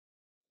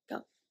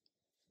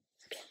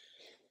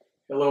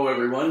Hello,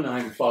 everyone.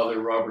 I'm Father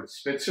Robert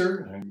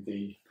Spitzer. I'm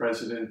the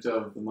president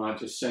of the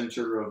Magis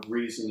Center of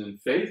Reason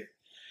and Faith,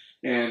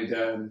 and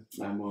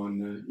I'm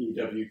on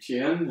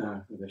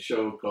EWTN with a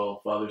show called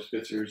Father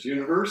Spitzer's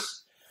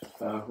Universe,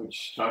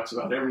 which talks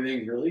about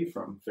everything really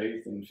from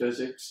faith and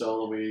physics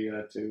all the way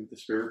to the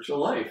spiritual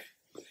life.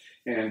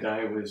 And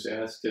I was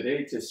asked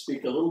today to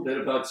speak a little bit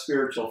about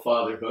spiritual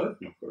fatherhood.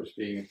 And of course,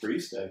 being a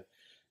priest, I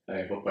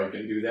hope I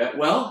can do that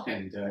well.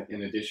 And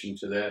in addition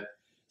to that,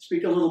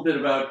 speak a little bit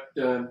about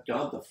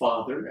God the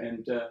Father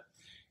and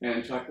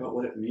talk about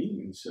what it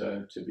means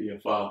to be a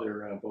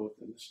father, both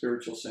in the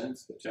spiritual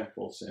sense, the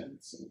temporal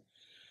sense. And,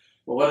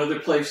 well, what other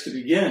place to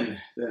begin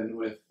than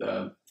with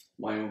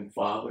my own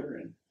father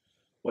and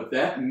what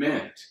that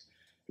meant?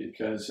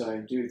 Because I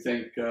do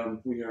think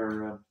we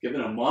are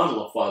given a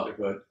model of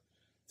fatherhood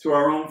through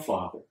our own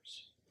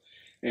fathers.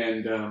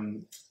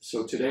 And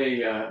so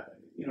today,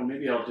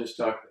 maybe I'll just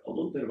talk a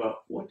little bit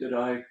about what did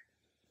I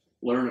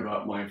learn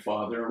about my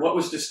father, what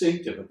was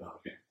distinctive about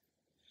him.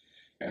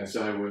 As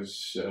I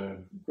was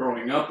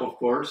growing up, of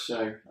course,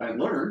 I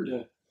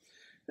learned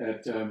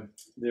that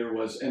there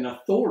was an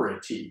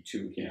authority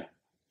to him,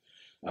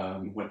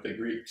 what the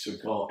Greeks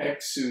would call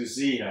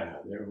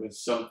exousia. There was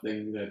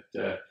something that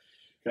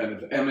kind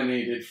of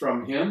emanated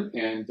from him,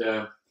 and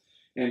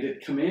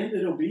it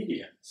commanded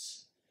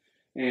obedience.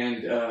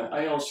 And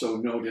I also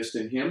noticed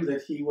in him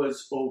that he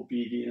was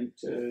obedient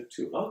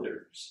to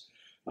others.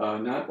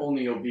 Not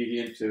only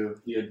obedient to,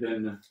 he had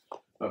been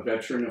a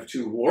veteran of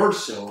 2 wars,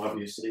 so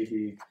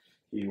obviously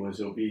he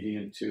was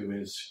obedient to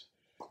his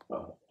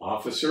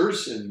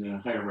officers and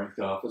higher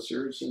ranked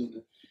officers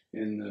in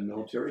the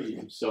military. He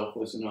himself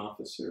was an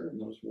officer in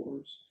those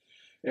wars.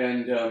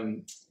 And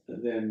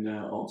then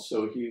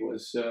also he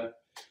was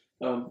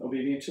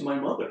obedient to my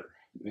mother,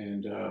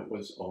 and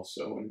was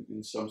also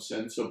in some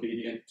sense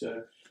obedient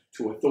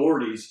to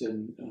authorities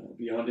and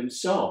beyond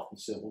himself, the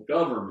civil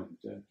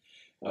government.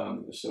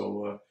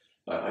 So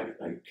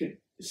I could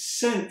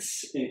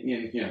sense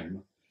in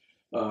him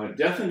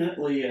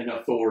definitely an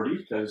authority,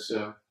 because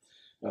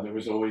there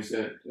was always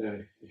that,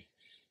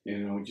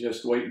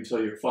 just wait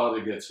until your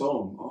father gets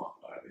home.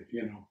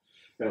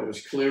 That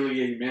was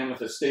clearly a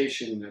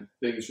manifestation that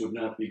things would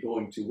not be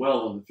going too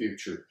well in the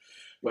future.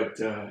 But,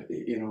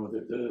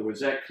 there was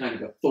that kind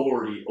of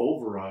authority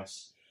over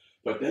us.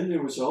 But then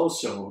there was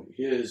also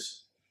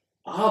his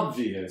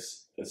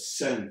obvious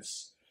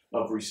sense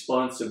of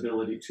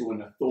responsibility to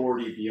an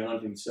authority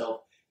beyond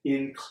himself,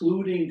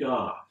 including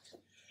God.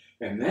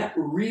 And that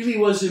really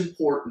was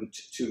important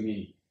to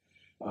me.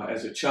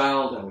 As a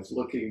child, I was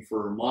looking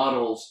for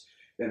models,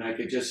 and I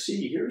could just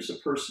see, here's a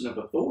person of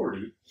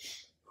authority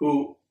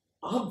who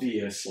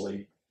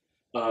obviously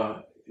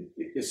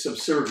is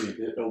subservient,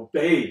 it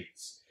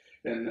obeys,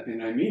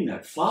 and I mean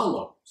that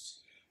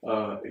follows,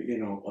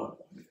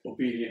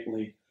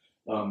 obediently,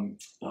 an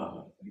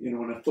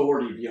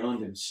authority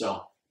beyond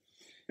himself.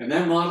 And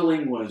that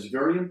modeling was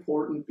very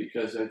important,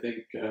 because I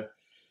think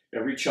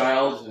every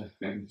child,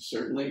 and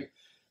certainly,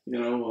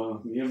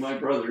 me and my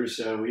brothers,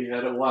 we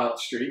had a wild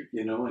streak,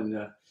 and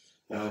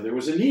there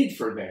was a need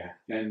for that.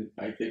 And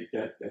I think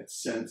that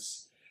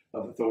sense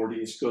of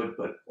authority is good,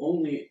 but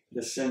only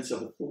the sense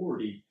of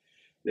authority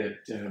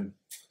that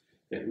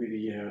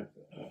really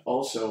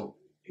also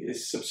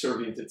is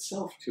subservient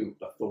itself to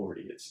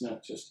authority. It's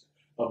not just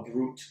a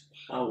brute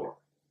power.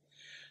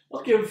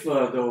 I'll give,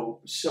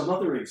 though, some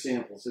other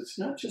examples. It's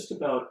not just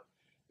about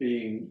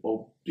being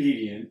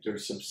obedient or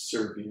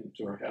subservient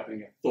or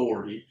having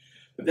authority,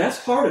 but that's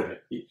part of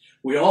it.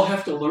 We all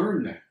have to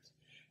learn that.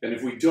 And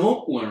if we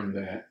don't learn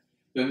that,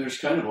 then there's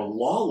kind of a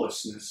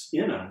lawlessness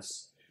in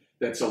us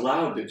that's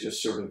allowed to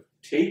just sort of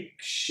take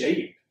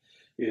shape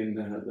in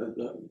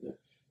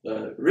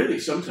really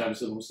sometimes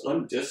the most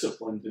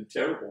undisciplined and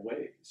terrible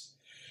ways.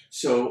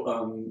 So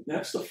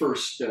that's the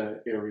first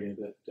area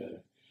that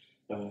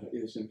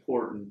is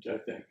important, I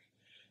think.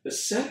 The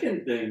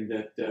second thing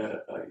that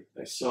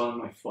I saw in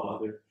my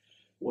father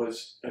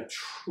was a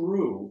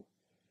true,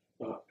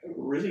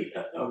 really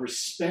a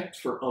respect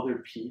for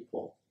other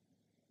people.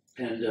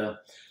 And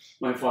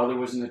my father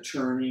was an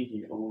attorney.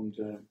 He owned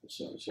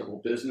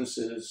several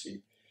businesses.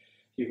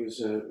 He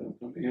was a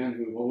man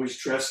who always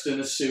dressed in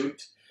a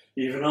suit,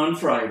 even on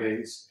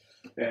Fridays.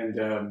 But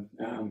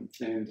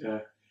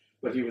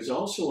he was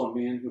also a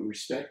man who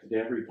respected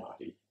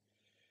everybody.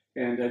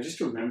 And I just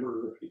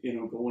remember,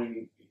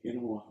 going,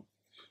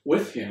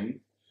 with him,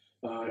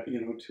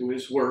 to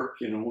his work.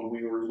 When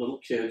we were little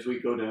kids,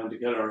 we'd go down to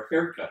get our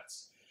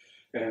haircuts.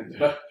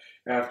 And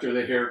after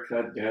the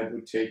haircut, Dad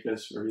would take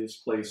us various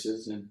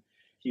places, and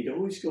he'd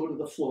always go to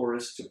the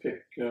florist to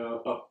pick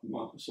up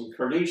some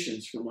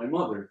carnations for my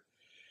mother.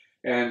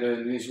 And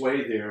in his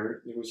way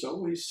there was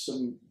always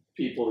some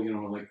people,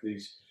 like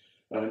these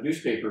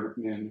newspaper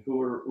men who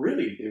were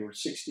really, they were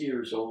 60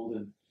 years old,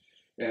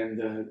 and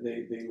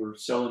they were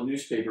selling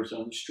newspapers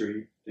on the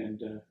street.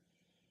 And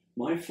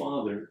my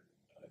father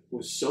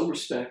was so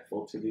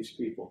respectful to these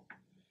people,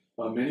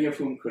 many of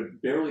whom could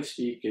barely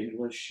speak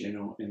English,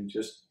 and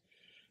just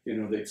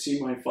they'd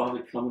see my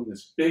father coming,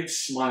 this big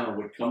smile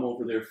would come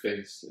over their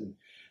face. And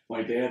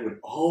my dad would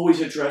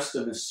always address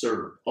them as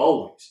sir,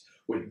 always,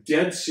 with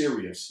dead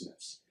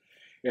seriousness.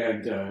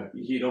 And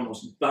he'd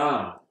almost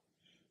bow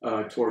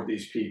toward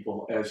these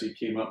people as he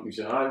came up, and he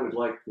said, I would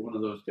like one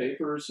of those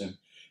papers. And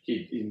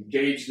he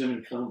engaged them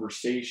in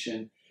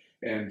conversation.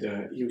 And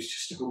he was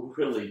just a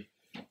really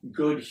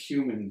good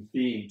human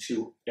being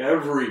to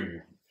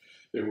everyone.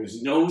 There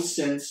was no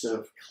sense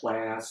of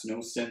class,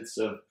 no sense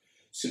of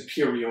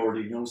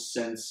superiority, no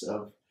sense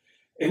of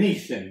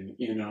anything,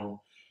 it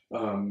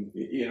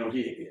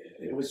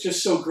was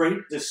just so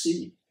great to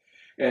see.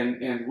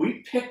 And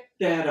we picked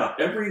that up.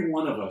 Every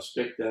one of us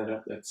picked that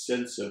up, that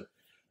sense of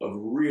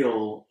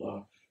real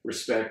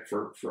respect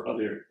for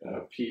other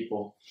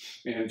people,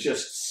 and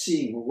just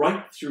seeing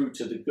right through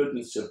to the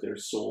goodness of their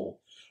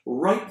soul,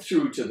 right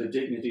through to the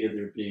dignity of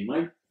their being.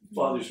 My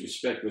father's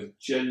respect was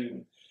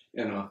genuine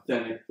and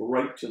authentic,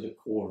 right to the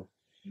core.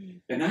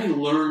 And I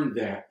learned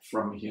that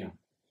from him.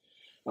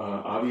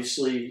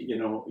 Obviously,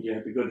 he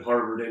had the good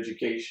Harvard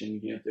education,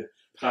 he had the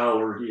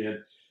power, he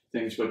had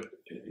things, but,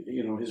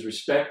 his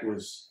respect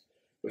was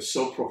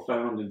so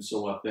profound and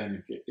so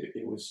authentic.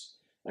 It was,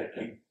 I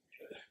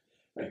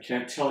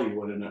can't tell you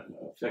what an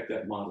effect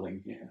that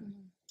modeling had.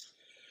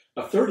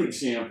 A third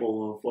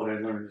example of what I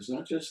learned is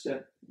not just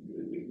that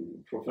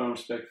profound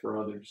respect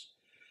for others,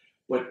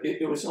 but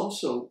it was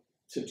also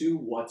to do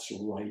what's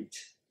right.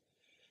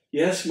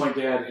 Yes, my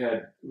dad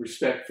had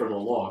respect for the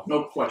law,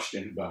 no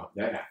question about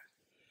that.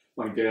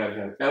 My dad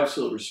had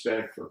absolute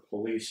respect for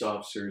police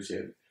officers. He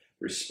had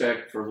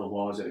respect for the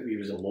laws. He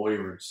was a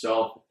lawyer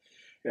himself,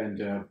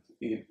 and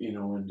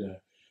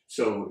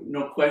so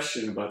no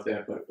question about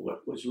that. But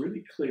what was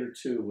really clear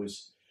too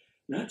was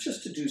not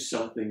just to do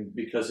something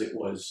because it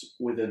was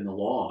within the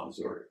laws,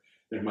 or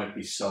there might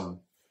be some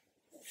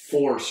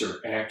force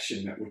or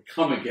action that would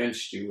come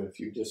against you if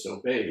you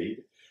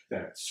disobeyed.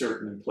 That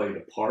certainly played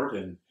a part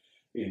in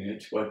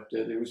it, but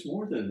there was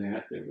more than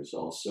that. There was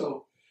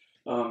also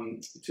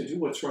to do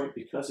what's right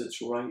because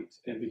it's right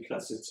and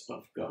because it's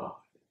of God.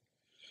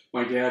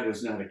 My dad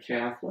was not a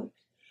Catholic,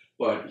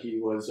 but he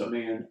was a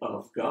man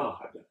of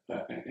God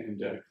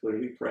and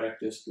clearly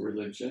practiced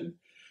religion.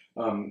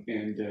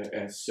 And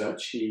as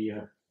such, he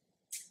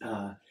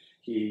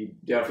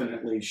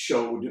definitely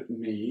showed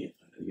me,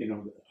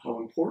 how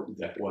important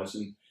that was.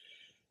 And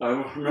I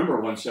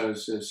remember once I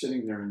was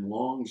sitting there in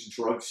Long's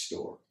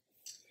drugstore,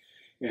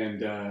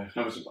 and I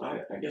was,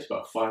 I guess,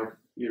 about 5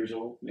 years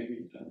old,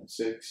 maybe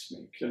 6,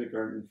 maybe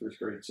kindergarten, first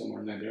grade,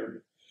 somewhere in that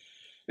area.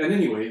 And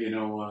anyway,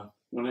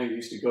 when I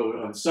used to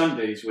go on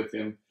Sundays with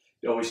him,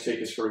 he'd always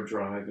take us for a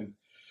drive, and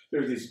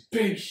there were these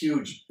big,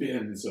 huge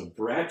bins of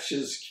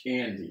Bratch's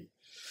candy.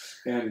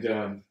 And,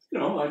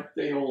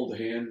 the old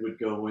hand would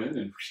go in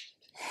and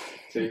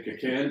take a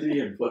candy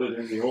and put it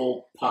in the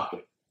old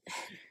pocket.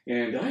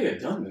 And I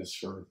had done this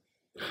for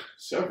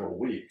several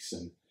weeks.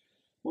 And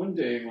one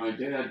day my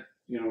dad,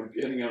 we're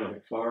getting out of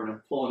the car, and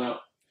I'm pulling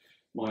out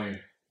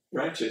my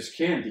Bratch's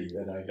candy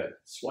that I had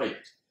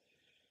swiped.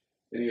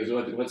 And he goes,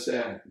 what's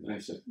that? And I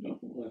said, no,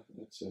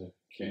 that's a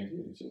candy.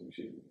 And he said,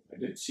 I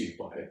did see you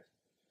buy it.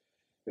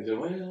 I said,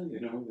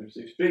 well, there's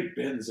these big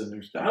bins and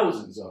there's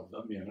thousands of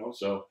them,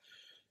 so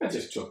I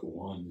just took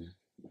one.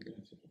 My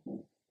dad said,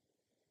 oh,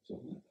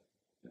 so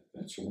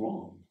that's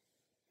wrong.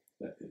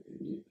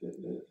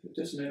 It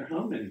doesn't matter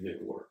how many there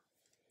were.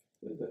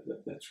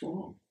 That's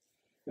wrong.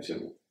 I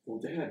said, well,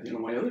 Dad,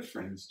 my other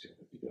friends do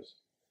it. He goes,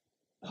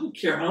 I don't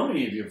care how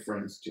many of your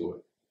friends do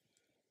it.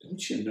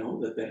 Don't you know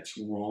that that's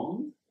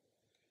wrong?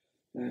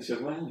 And I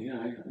said, well, yeah,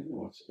 I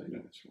know it's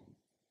wrong.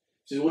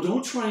 He says, well,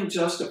 don't try and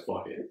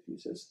justify it. He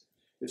says,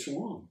 it's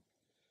wrong.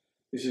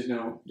 He says,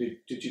 now,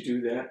 did you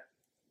do that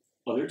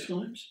other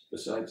times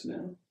besides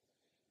now?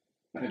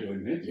 I had to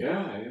admit,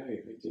 yeah,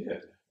 I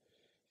did.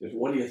 He says,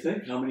 what do you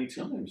think? How many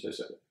times? I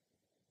said,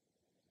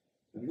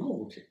 I don't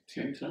know,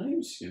 10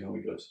 times? He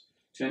goes,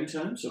 10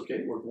 times?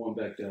 Okay, we're going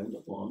back down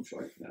the lunch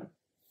right now.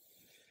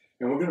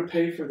 And we're going to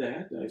pay for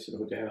that. And I said,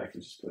 oh, Dad, I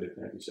can just put it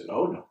back. He said,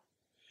 oh, no.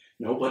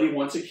 Nobody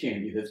wants a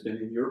candy that's been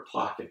in your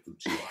pocket for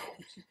 2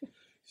 hours.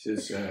 He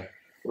says,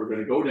 we're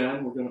going to go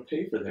down, we're going to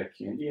pay for that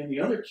candy and the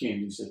other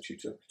candies that you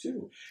took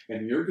too.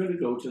 And you're going to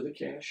go to the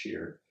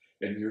cashier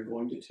and you're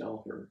going to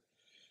tell her,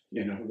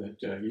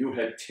 that you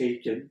had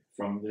taken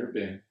from their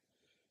bin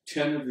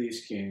 10 of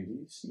these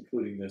candies,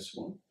 including this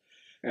one.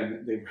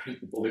 And they were,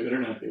 believe it or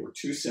not, they were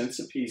 2 cents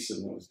a piece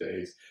in those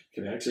days.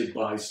 You could actually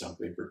buy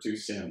something for 2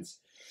 cents.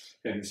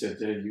 And he said,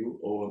 Dad, you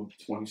owe him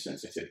 20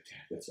 cents. I said,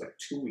 Dad, that's like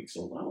 2 weeks'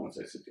 allowance.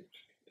 I said,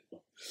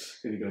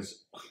 and he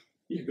goes,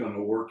 you're going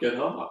to work it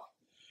off.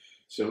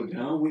 So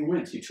down we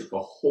went. He took a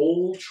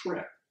whole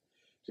trip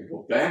to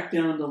go back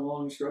down to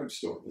Long's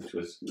drugstore, which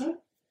was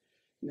not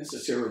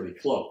necessarily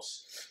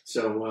close.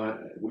 So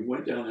we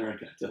went down there. I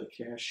got to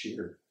the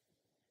cashier.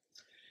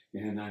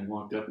 And I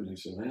walked up and I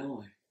said,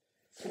 well,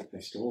 I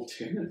stole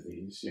 10 of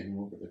these,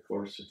 over the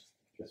course of,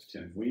 I guess,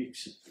 10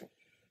 weeks.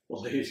 The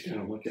lady's kind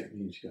of looked at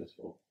me and she goes,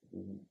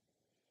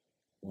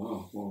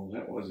 well,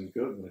 that wasn't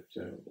good, but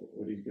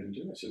what are you going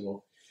to do? I said,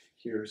 well,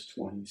 here's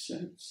 20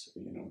 cents.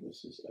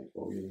 This is like,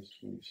 oh, here's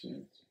 20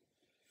 cents.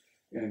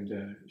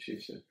 And she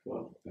said,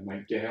 well, and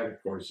my dad,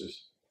 of course,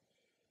 is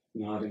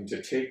nodding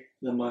to take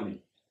the money.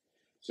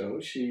 So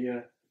she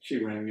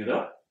rang it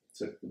up,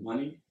 took the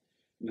money,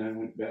 and I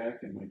went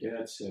back, and my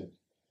dad said,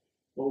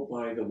 oh,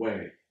 by the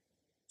way,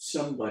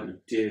 somebody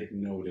did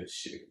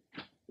notice you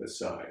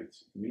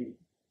besides me.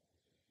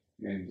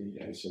 And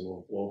I said,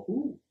 well,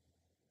 who?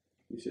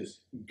 He says,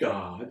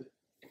 God.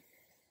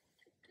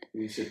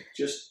 And he said,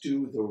 just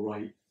do the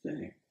right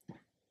thing.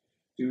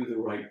 Do the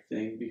right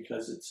thing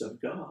because it's of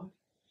God.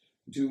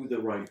 Do the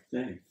right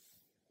thing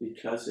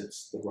because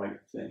it's the right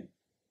thing.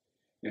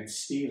 And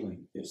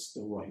stealing is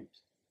the right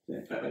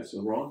thing. It's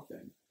the wrong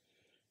thing.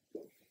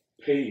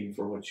 Paying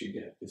for what you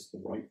get is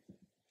the right thing.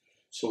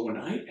 So when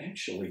I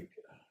actually,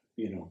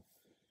 I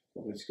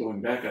was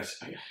going back, I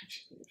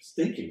actually was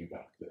thinking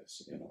about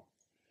this, doing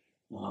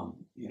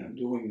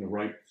the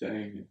right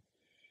thing. And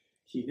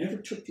he never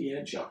took the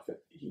edge off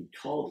it. He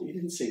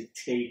didn't say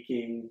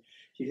taking,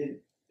 he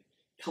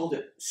called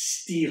it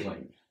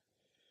stealing,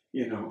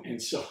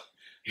 and so,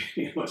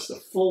 it's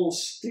the full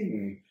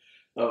sting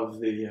of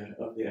the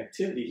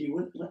activity. He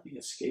wouldn't let me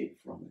escape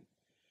from it.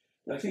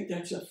 But I think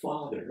that's a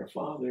father. A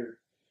father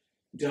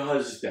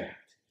does that.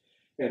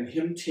 And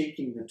him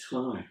taking the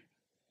time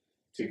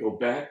to go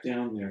back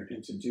down there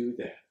and to do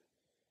that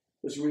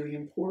was really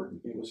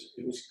important. It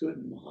was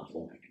good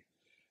modeling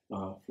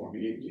for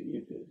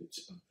me.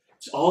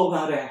 It's all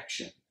about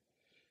action.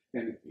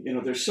 And,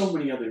 there's so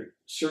many other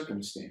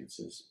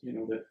circumstances,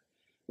 that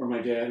where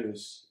my dad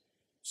was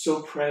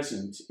so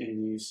present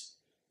in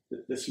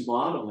this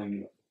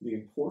modeling the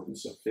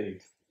importance of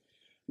faith,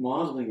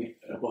 modeling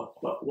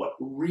about what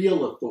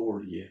real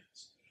authority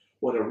is,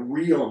 what a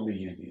real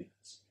man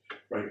is,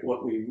 right?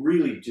 What we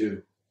really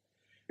do.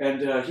 And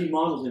he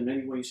modeled in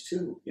many ways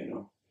too,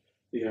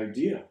 the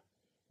idea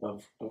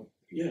of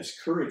yes,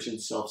 courage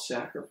and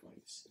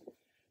self-sacrifice,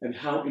 and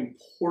how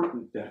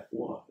important that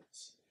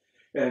was.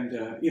 And,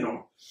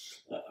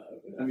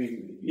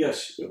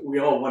 yes, we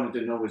all wanted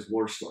to know his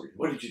war story.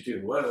 What did you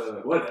do?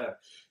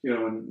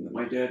 And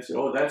my dad said,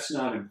 oh, that's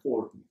not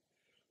important.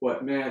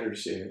 What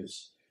matters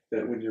is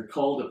that when you're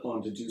called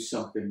upon to do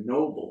something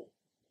noble,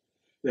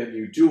 then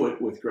you do it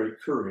with great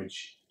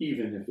courage,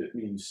 even if it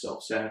means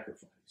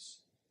self-sacrifice.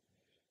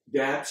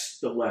 That's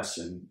the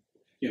lesson.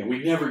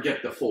 We never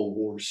get the full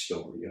war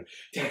story.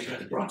 Dad, you got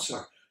the Bronze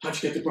Star. How'd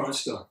you get the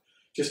Bronze Star?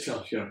 Just tell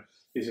us,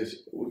 He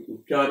says, we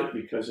got it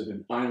because of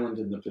an island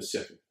in the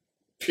Pacific.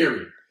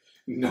 Period.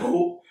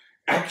 No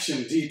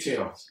action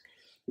details.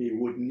 He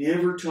would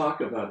never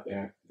talk about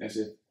that as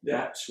if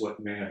that's what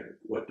mattered.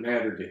 What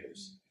mattered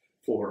is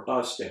for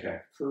us to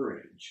have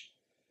courage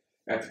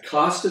at the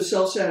cost of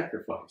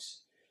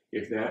self-sacrifice,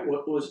 if that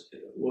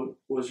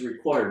was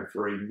required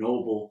for a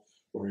noble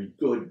or a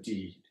good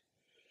deed.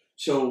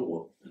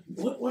 So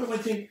what do I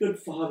think good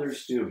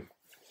fathers do?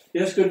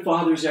 Yes, good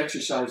fathers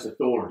exercise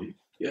authority.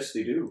 Yes,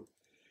 they do.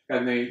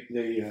 And they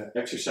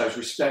exercise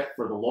respect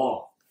for the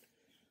law,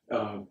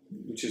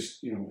 which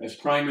is, as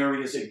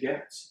primary as it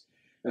gets.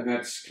 And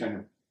that's kind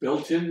of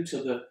built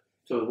into the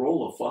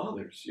role of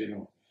fathers.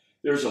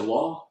 There's a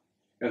law,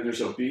 and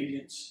there's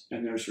obedience,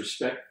 and there's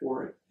respect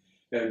for it,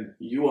 and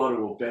you ought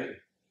to obey.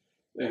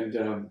 And,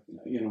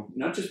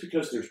 not just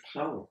because there's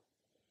power,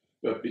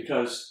 but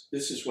because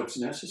this is what's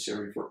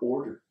necessary for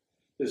order.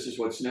 This is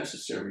what's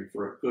necessary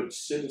for a good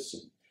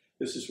citizen.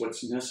 This is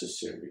what's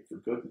necessary for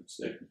goodness.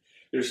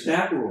 There's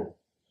that role.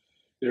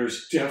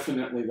 There's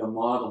definitely the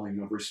modeling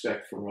of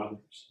respect for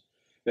others.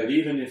 That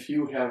even if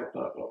you have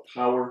a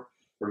power,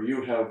 or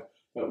you have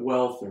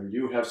wealth, or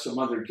you have some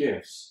other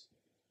gifts,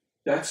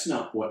 that's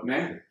not what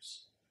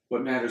matters.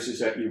 What matters is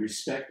that you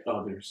respect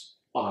others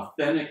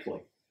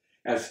authentically,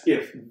 as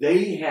if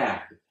they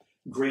had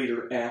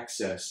greater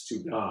access to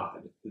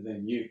God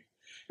than you,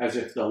 as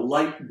if the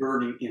light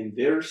burning in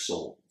their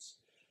souls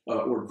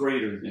were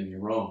greater than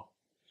your own.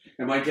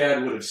 And my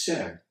dad would have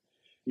said,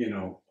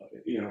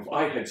 if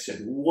I had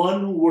said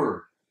one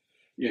word,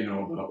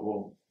 about,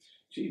 well,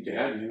 gee,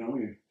 Dad,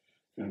 you're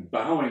kind of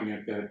bowing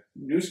at that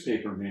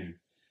newspaper man,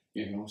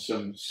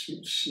 some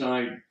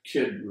snide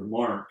kid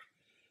remark,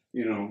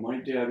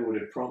 my dad would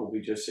have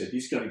probably just said,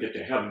 he's going to get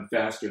to heaven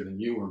faster than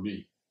you or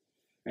me.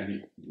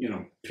 And he,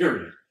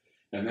 period.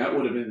 And that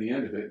would have been the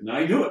end of it. And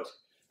I knew it.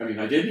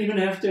 I didn't even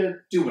have to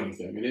do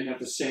anything. I didn't have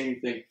to say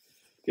anything.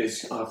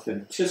 His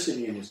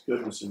authenticity and his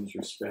goodness and his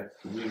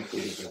respect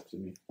communicated that to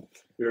me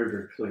very,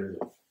 very clearly.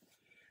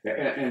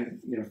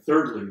 And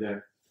thirdly,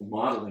 that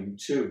modeling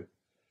too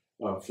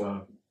of,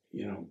 to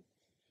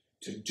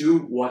do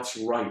what's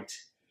right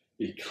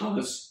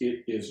because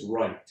it is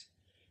right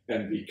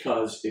and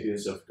because it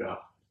is of God.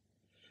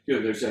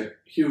 There's a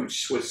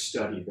huge Swiss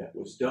study that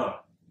was done,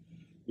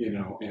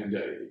 and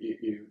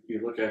you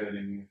look at it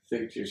and you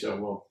think to yourself,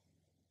 well,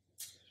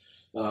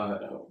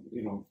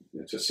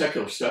 it's a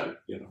secular study,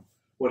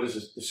 What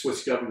does the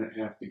Swiss government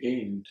have to gain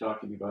in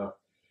talking about,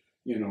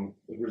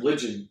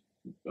 religion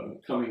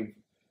coming?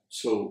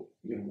 So,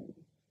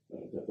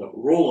 the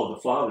role of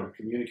the father in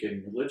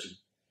communicating religion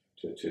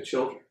to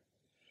children.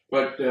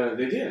 But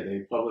they did.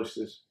 They published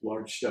this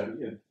large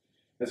study, and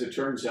as it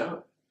turns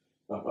out,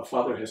 a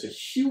father has a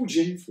huge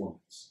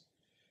influence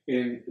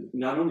in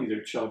not only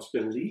their child's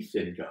belief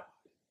in God,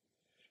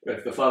 but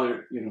if the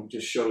father,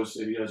 just shows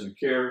that he doesn't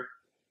care,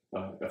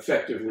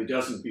 effectively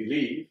doesn't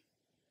believe,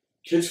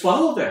 kids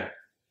follow that.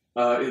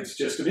 It's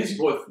just amazing.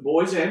 Both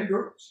boys and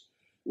girls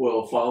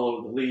will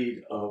follow the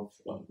lead of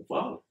the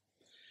father.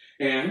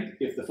 And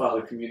if the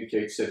father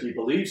communicates that he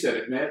believes that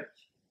it matters,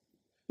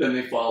 then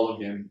they follow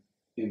him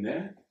in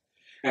that.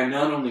 And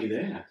not only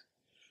that,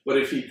 but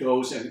if he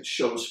goes and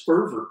shows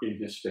fervor in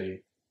his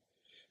faith,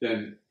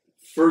 then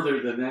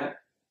further than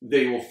that,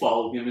 they will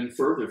follow him and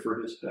further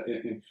for his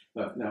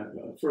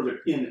further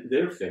in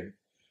their faith,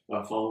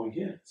 following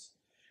his.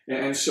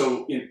 And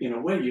so, in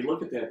a way, you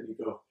look at that and you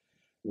go,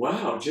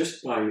 "Wow!"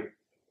 Just by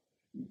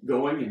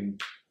going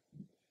and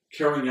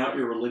carrying out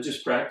your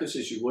religious practice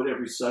as you would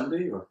every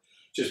Sunday, or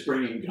just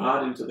bringing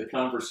God into the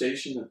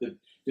conversation at the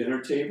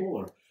dinner table,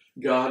 or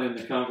God in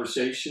the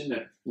conversation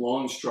at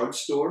Long's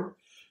drugstore,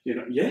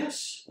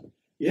 yes,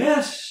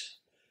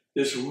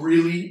 this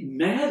really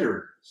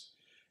matters.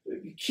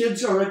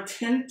 Kids are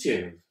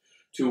attentive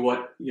to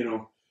what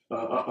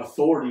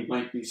authority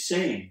might be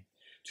saying,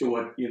 to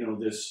what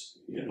this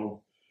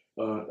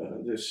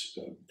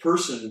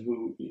person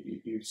who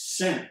you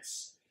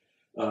sense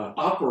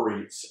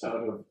operates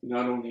out of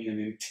not only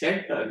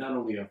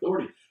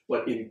authority,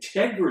 but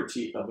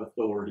integrity of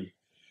authority.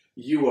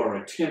 You are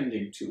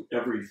attending to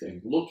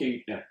everything,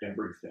 looking at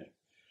everything.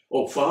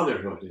 Oh,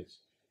 fatherhood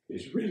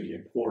is really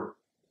important.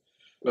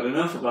 But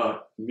enough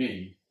about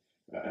me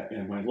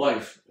and my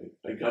life.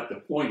 I got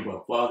the point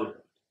about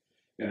fatherhood,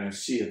 and I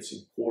see its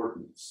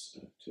importance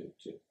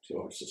to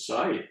our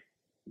society,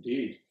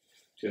 indeed,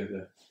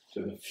 to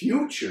the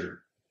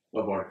future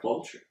of our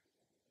culture.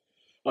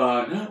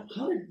 Now,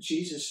 how did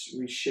Jesus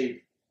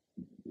reshape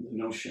the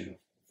notion of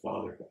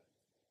fatherhood?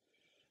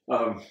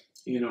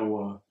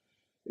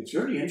 It's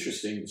very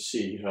interesting to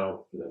see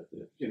how there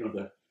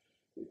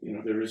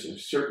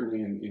is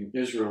certainly in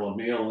Israel a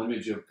male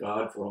image of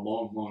God for a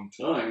long, long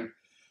time,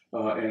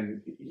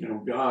 and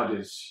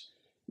God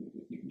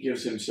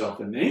gives himself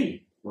a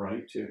name,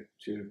 right, to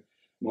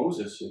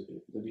Moses.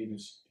 The name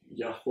is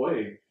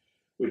Yahweh,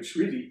 which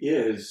really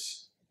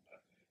is,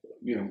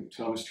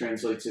 Thomas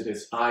translates it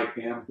as "I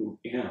am who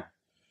am."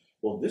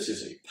 Well, this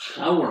is a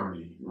power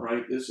name,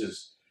 right? This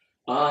is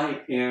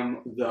I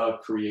am the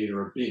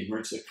creator of being, right?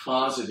 It's a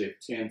causative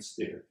tense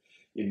there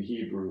in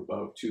Hebrew,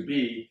 to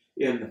be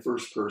in the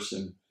first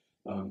person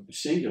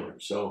singular.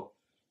 So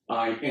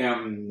I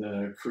am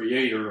the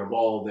creator of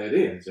all that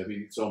is. I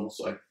mean, it's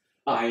almost like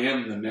I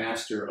am the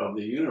master of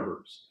the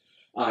universe.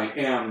 I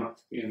am,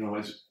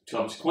 as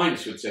Thomas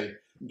Aquinas would say,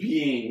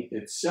 being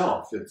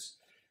itself.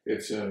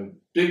 It's a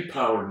big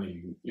power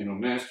name,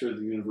 master of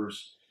the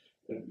universe,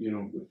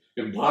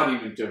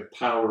 embodiment of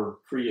power,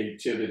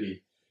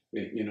 creativity,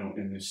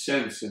 in this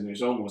sense. And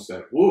there's almost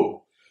that,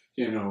 whoa,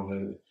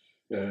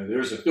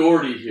 there's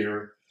authority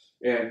here.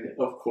 And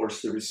of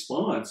course, the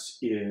response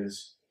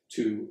is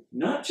to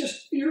not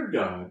just fear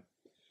God,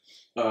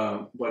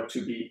 but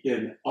to be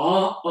in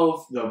awe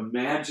of the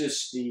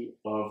majesty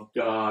of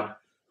God,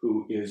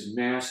 who is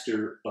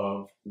master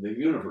of the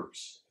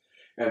universe.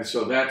 And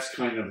so that's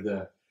kind of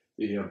the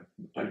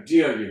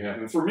idea you have.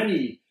 And for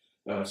many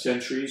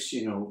centuries,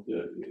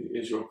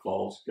 Israel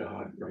calls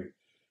God, right,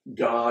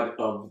 God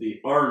of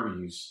the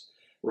armies,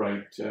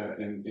 right,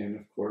 and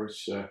of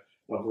course a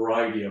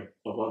variety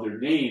of other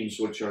names,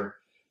 which are,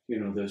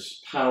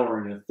 this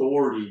power and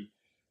authority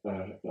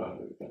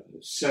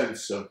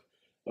sense of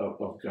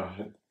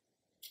God.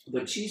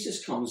 But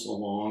Jesus comes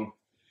along,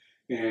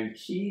 and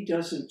he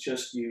doesn't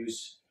just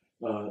use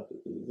the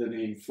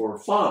name for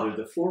father,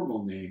 the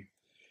formal name.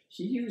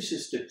 He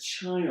uses the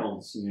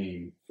child's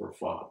name for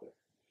father.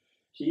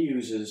 He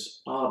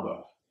uses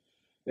Abba.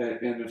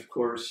 And of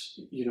course,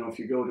 if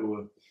you go to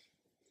an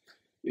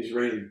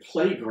Israeli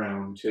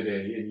playground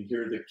today and you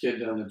hear the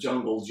kid on the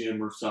jungle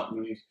gym or something,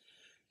 and he's,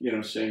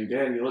 saying,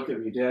 "Daddy, look at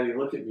me, Daddy,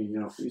 look at me,"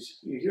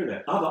 you hear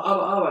that, Abba,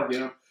 Abba,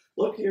 Abba,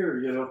 look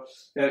here,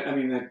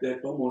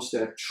 that almost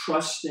that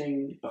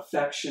trusting,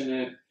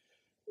 affectionate,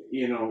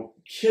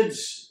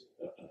 kid's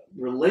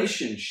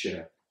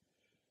relationship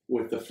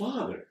with the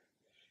Father.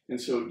 And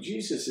so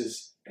Jesus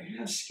is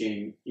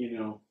asking,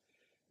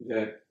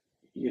 that,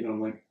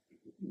 like,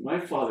 my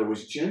Father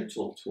was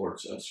gentle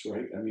towards us,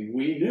 right? I mean,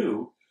 we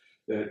knew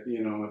that,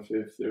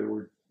 if there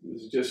was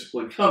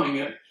discipline coming,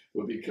 it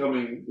would be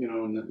coming,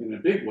 in a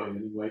big way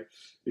anyway,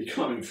 be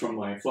coming from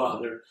my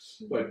Father.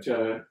 But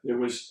there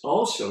was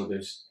also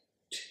this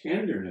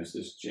tenderness,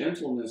 this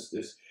gentleness,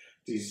 this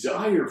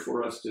desire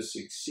for us to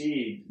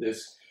succeed,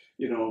 this,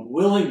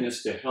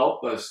 willingness to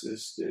help us,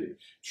 this to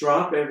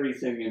drop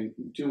everything and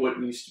do what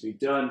needs to be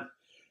done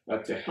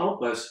to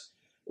help us.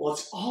 Well,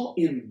 it's all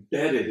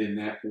embedded in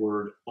that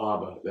word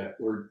Abba, that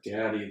word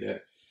Daddy,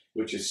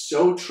 which is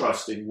so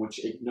trusting,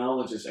 which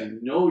acknowledges, I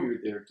know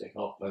you're there to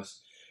help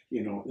us.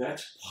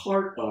 That's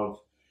part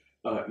of,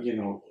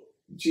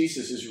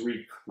 Jesus'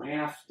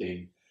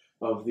 recrafting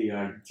of the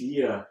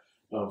idea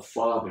of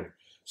Father.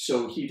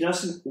 So he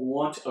doesn't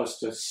want us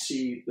to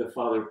see the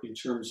Father in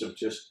terms of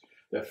just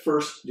the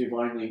first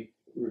divinely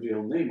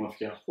revealed name of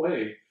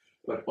Yahweh,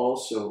 but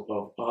also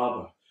of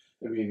Abba.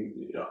 I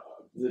mean,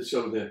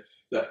 so the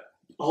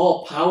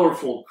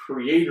all-powerful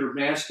creator,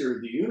 master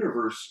of the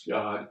universe,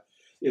 God,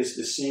 is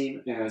the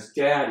same as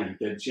Daddy,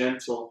 the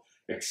gentle,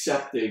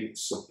 accepting,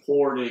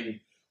 supporting,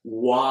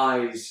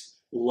 wise,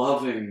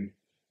 loving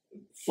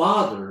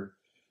father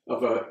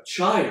of a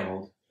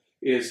child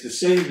is the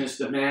same as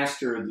the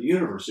master of the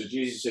universe. So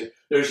Jesus said,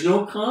 there's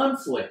no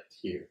conflict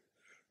here,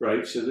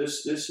 right? So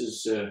this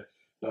is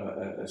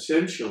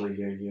essentially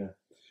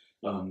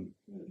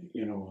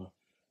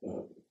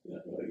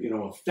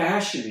a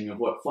fashioning of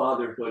what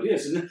fatherhood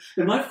is.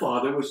 And my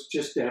father was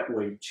just that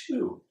way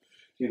too.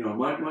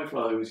 My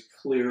father was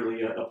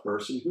clearly a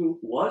person who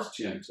was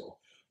gentle,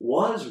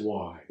 was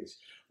wise,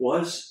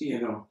 was,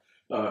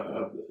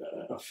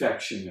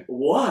 affectionate,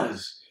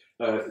 was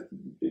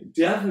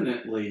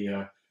definitely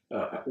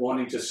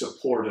wanting to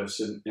support us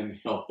and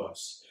help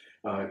us.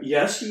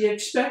 Yes, he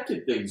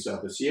expected things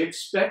of us. He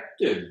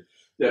expected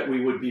that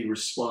we would be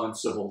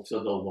responsible to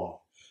the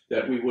law,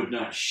 that we would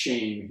not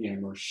shame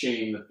him or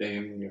shame the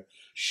family or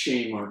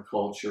shame our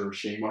culture or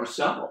shame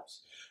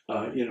ourselves.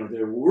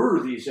 There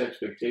were these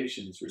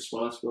expectations,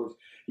 responsibilities.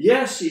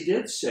 Yes, he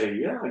did say,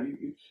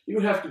 you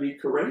have to be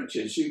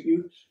courageous.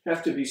 You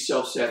have to be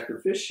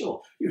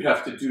self-sacrificial. You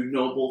have to do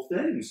noble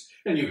things,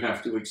 and you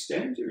have to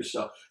extend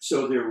yourself.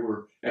 So there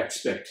were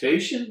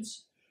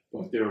expectations,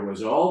 but there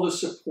was all the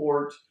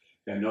support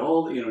and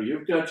all,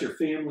 you've got your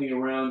family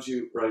around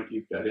you, right?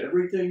 You've got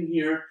everything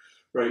here,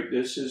 right?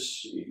 This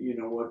is,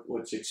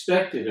 what's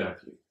expected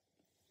of you.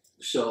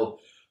 So,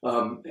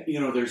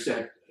 there's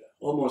that,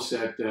 almost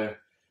that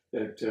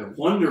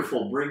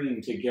wonderful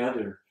bringing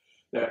together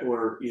that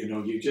where,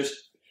 you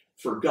just,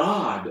 for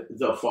God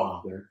the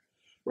Father,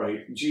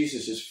 right,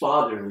 Jesus'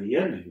 fatherly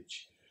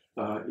image,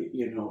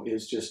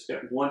 is just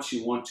at once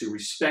you want to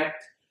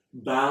respect,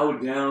 bow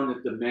down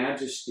at the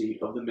majesty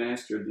of the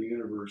Master of the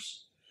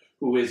universe,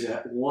 who is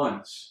at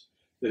once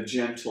the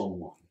gentle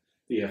one,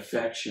 the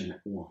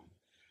affectionate one,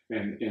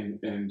 and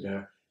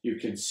you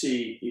can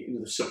see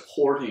the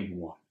supporting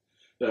one,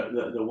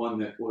 the one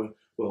that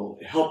will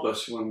help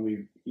us when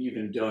we've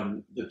even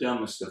done the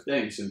dumbest of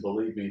things. And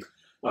believe me,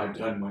 I've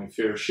done my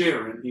fair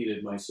share and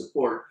needed my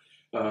support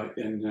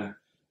in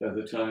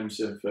the times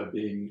of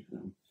being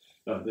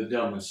the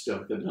dumbest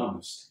of the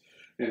dumbest.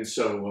 And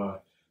so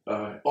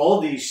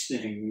all these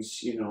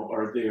things,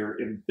 are there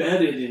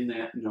embedded in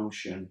that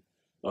notion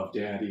of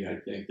Daddy, I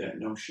think, that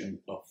notion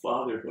of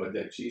fatherhood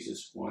that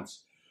Jesus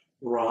once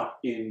brought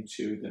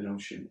into the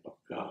notion of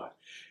God.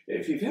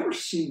 If you've ever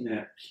seen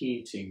that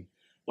painting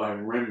by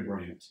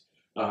Rembrandt,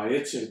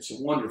 it's a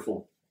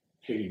wonderful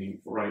painting,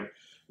 right?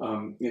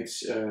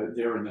 It's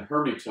there in the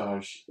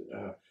Hermitage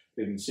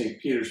in St.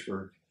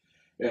 Petersburg.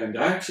 And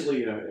I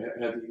actually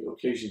had the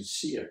occasion to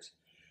see it.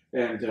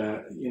 And,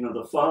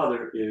 the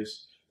father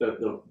is,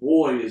 the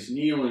boy is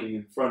kneeling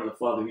in front of the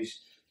father.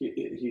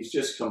 He's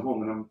just come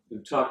home, and I'm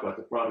going to talk about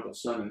the prodigal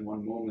son in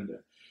one moment.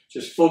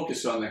 Just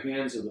focus on the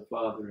hands of the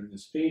father in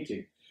this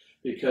painting,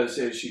 because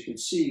as you can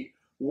see,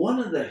 one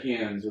of the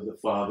hands of the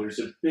father is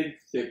a big,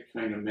 thick,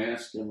 kind of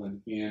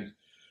masculine hand,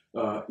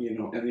 and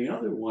the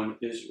other one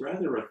is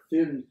rather a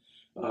thin,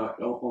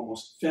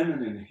 almost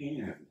feminine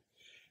hand.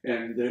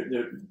 And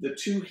the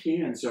two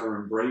hands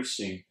are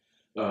embracing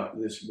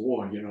this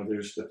boy.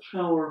 There's the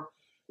power,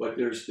 but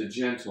there's the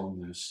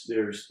gentleness.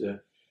 There's the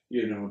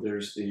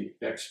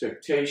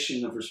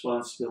expectation of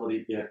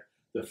responsibility, yet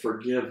the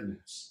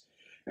forgiveness.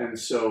 And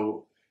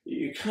so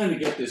you kind of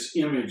get this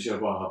image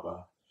of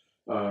Abba,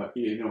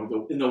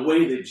 in the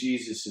way that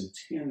Jesus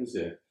intends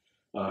it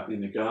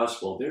in the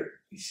gospel.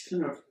 He's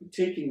kind of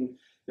taking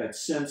that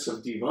sense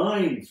of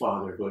divine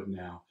fatherhood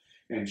now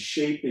and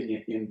shaping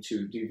it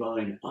into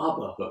divine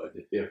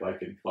Abbahood, if I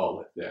can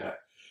call it that.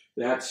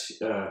 That's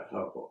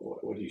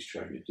what he's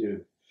trying to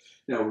do.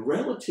 Now,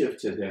 relative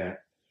to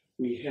that,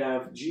 we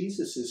have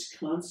Jesus'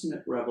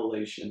 consummate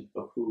revelation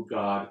of who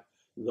God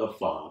the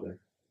Father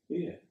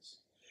is.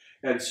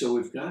 And so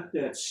we've got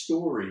that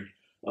story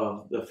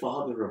of the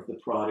father of the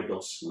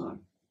prodigal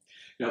son.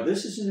 Now,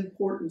 this is an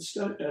important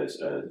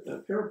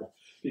parable,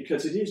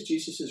 because it is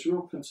Jesus'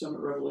 real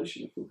consummate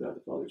revelation of who God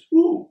the Father is.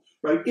 Who,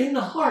 right, in the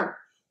heart,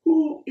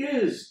 who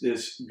is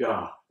this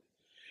God?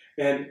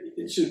 And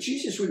so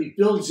Jesus really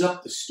builds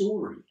up the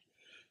story.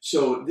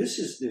 So this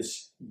is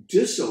this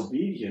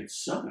disobedient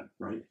son,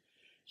 right?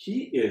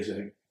 He is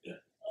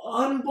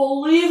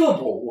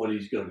unbelievable what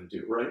he's going to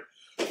do, right?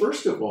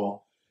 First of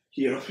all,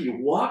 he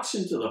walks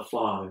into the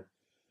Father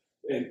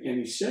and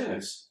he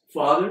says,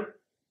 Father,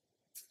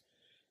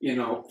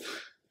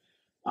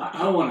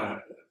 I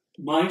want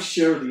my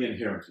share of the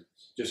inheritance.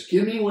 Just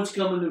give me what's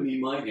coming to me,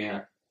 my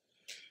half,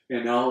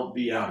 and I'll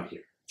be out of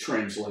here.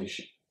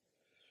 Translation.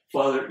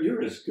 Father,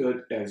 you're as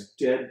good as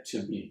dead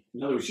to me.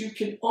 In other words, you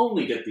can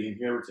only get the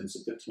inheritance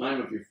at the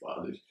time of your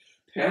father's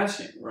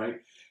passing,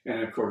 right?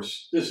 And of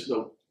course, this is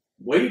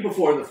way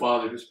before the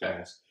father has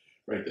passed,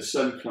 right? The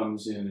son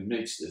comes in and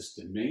makes this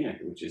demand,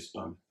 which is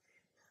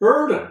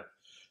unheard of.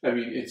 I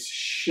mean, it's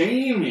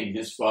shaming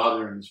his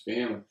father and his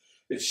family.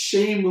 It's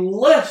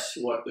shameless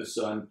what the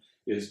son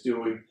is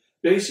doing.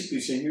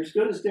 Basically saying, you're as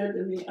good as dead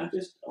to me.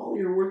 All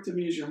you're worth to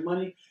me is your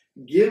money.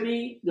 Give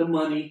me the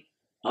money.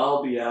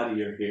 I'll be out of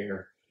your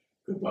hair.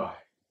 Goodbye.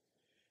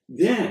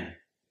 Then,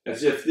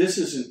 as if this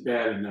isn't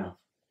bad enough,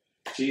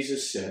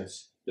 Jesus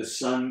says the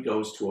son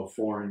goes to a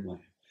foreign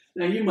land.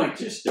 Now, you might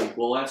just think,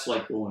 well, that's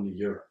like going to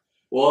Europe.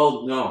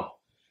 Well, no,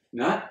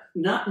 not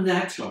in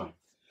that time.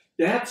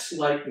 That's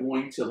like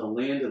going to the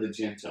land of the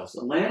Gentiles,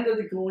 the land of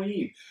the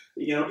Goyim.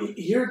 You know,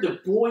 here the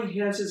boy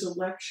has his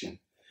election,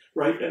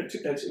 right?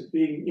 As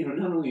being, you know,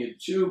 not only a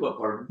Jew, but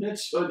bar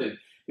mitzvah,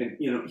 and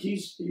you know,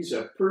 he's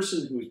a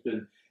person who's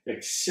been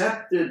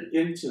accepted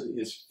into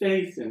his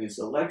faith and his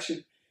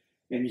election.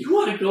 And you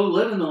want to go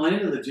live in the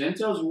land of the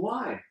Gentiles?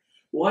 Why?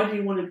 Why do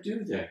you want to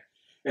do that?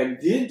 And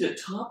then to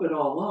top it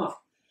all off,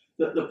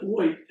 the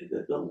boy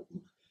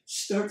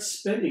starts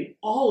spending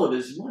all of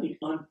his money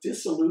on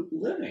dissolute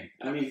living.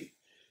 I mean,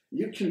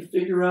 you can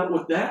figure out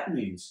what that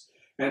means.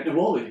 And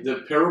well,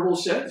 the parable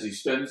says he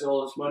spends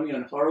all his money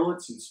on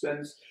harlots and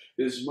spends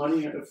his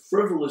money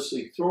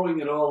frivolously,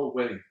 throwing it all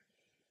away.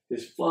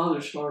 His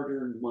father's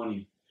hard-earned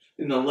money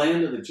in the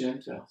land of the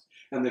Gentiles.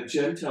 And the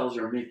Gentiles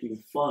are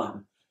making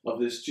fun of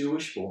this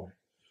Jewish boy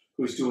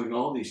who's doing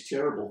all these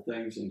terrible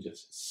things and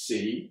just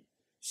see,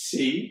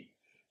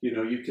 you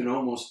know, you can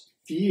almost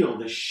feel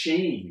the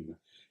shame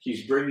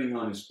he's bringing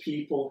on his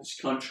people, his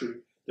country,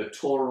 the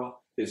Torah,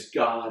 his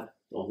God,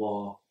 the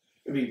law.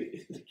 I mean,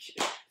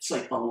 it's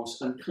like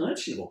almost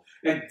unconscionable.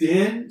 And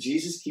then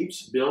Jesus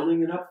keeps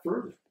building it up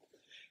further.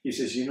 He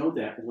says, you know,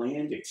 that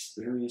land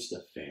experienced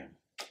a famine.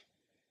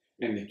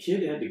 And the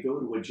kid had to go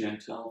to a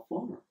Gentile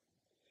farm.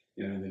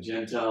 You know, in the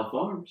Gentile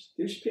farms,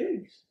 there's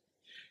pigs.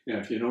 Now,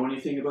 if you know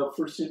anything about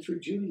first century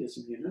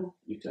Judaism, you know,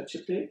 you touch a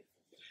pig,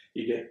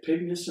 you get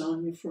pigness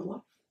on you for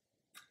life.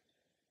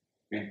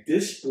 And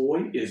this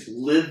boy is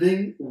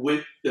living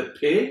with the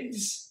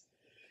pigs.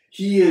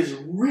 He is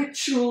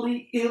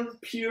ritually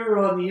impure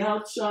on the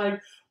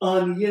outside,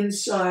 on the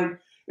inside.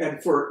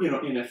 And for, you know,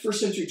 in a first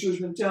century Jewish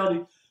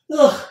mentality,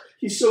 ugh,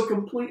 he's so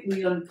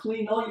completely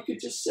unclean. All you could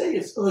just say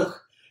is, ugh,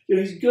 you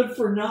know, he's good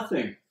for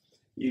nothing.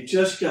 You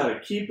just got to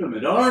keep him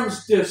at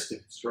arm's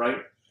distance, right?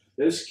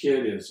 This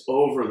kid is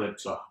over the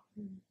top.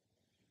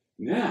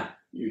 Now,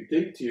 you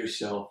think to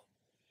yourself,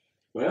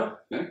 well,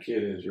 that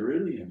kid is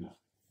really in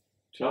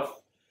a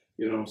tough,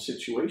 you know,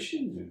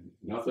 situation and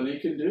nothing he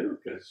can do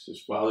because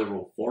his father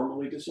will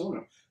formally disown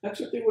him. That's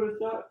what they would have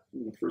thought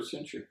in the first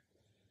century.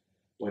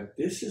 But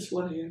this is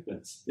what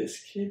happens.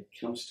 This kid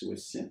comes to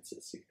his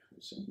senses. He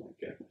goes, oh my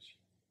goodness.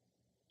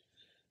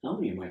 How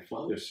many of my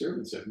father's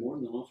servants have more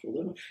than enough to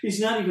live on?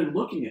 He's not even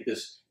looking at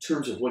this in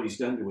terms of what he's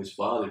done to his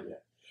father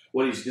yet,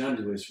 what he's done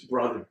to his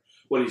brother,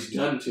 what he's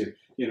done to,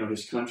 you know,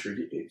 his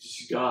country,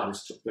 his God,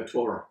 the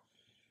Torah.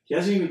 He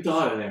hasn't even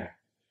thought of that.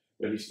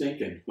 But he's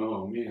thinking,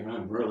 oh man,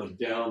 I'm really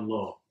down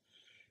low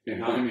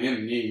and I'm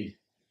in need.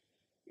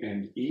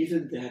 And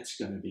even that's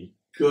going to be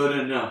good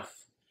enough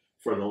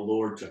for the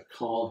Lord to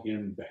call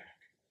him back.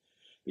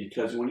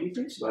 Because when he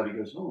thinks about it, he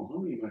goes, oh, how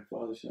many of my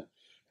father's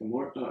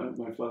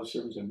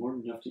servants have more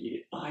than enough to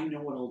eat? I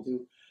know what I'll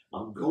do.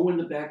 I'll go in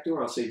the back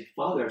door. I'll say,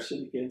 Father, I've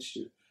sinned against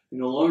you. I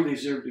no longer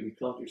deserve to be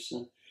called your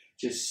son.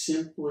 Just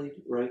simply,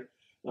 right,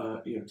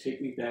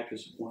 take me back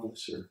as one of the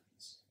servants.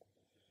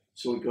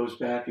 So he goes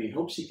back and he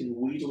hopes he can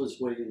wheedle his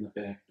way in the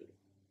back door.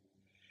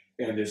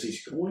 And as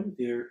he's going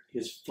there,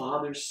 his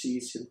father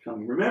sees him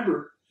coming.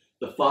 Remember,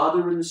 the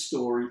father in the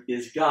story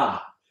is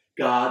God.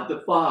 God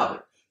the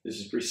Father. This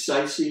is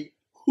precisely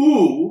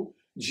who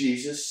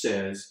Jesus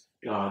says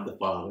God the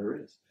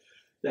Father is.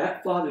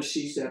 That father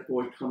sees that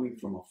boy coming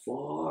from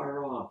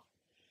afar off.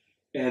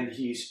 And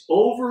he's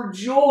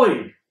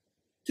overjoyed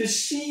to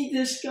see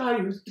this guy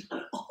who's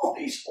done all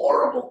these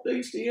horrible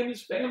things to him,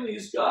 his family,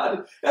 his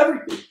God,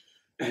 everything.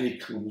 And he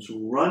comes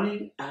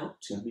running out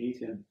to meet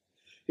him.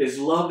 His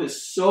love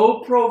is so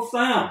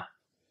profound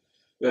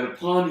that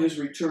upon his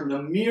return,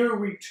 the mere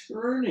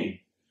returning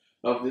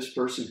of this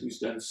person who's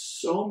done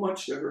so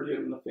much to hurt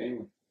him and the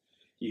family,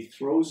 he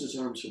throws his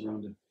arms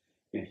around him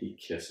and he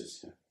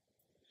kisses him.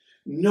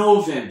 No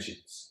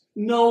vengeance,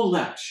 no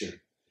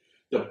lecture.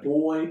 The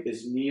boy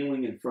is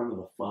kneeling in front of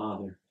the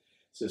father.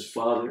 Says,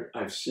 Father,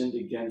 I've sinned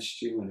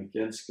against you and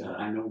against God.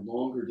 I no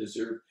longer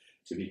deserve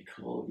to be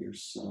called your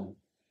son.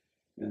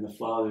 And the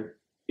father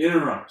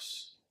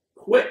interrupts.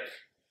 Quick,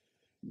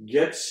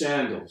 get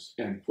sandals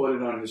and put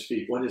it on his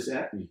feet. What does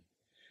that mean?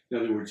 In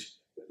other words,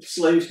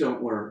 slaves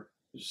don't wear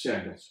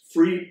sandals.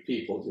 Free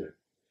people do.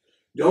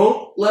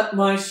 Don't let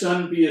my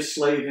son be a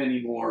slave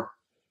anymore.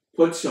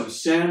 Put some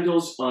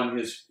sandals on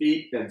his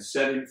feet and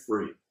set him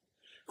free.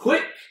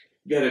 Quick,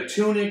 get a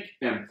tunic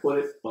and put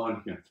it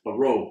on him. A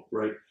robe,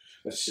 right?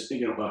 A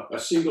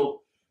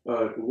single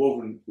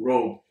woven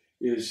robe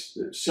is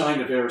the sign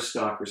of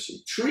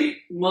aristocracy. Treat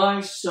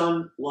my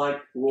son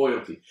like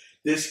royalty.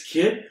 This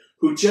kid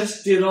who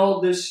just did all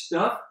this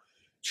stuff,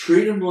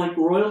 Treat him like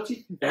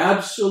royalty?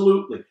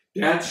 Absolutely.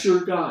 That's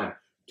your God.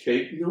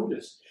 Take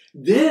notice.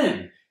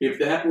 Then, if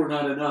that were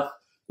not enough,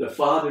 the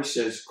father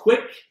says,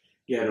 quick,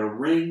 get a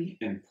ring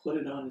and put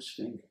it on his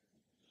finger.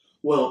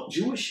 Well,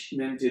 Jewish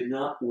men did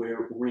not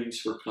wear rings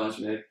for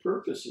cosmetic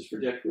purposes, for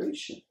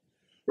decoration,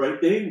 right?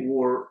 They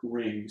wore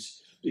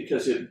rings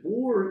because it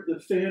bore the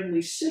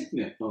family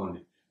signet on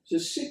it. It's a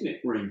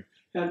signet ring.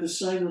 Had the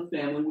sign of the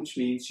family, which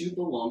means you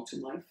belong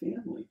to my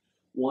family.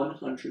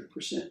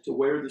 100%. To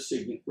wear the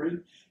signet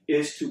ring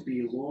is to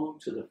belong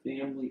to the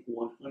family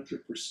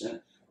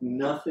 100%.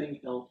 Nothing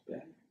held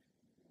back.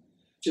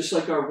 Just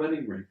like our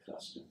wedding ring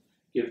custom.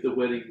 Give the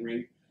wedding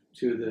ring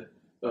to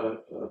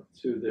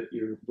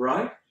your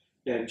bride,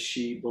 and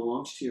she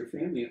belongs to your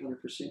family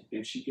 100%.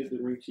 And she gives the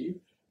ring to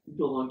you, you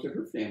belong to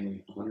her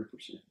family 100%.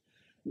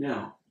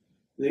 Now,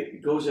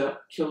 it goes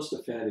out, kills the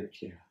fatted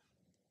calf.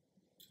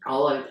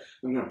 I'm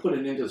going to put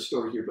an end to the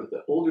story here, but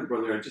the older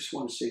brother, I just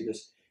want to say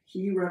this.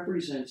 He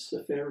represents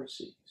the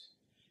Pharisees.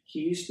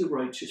 He's the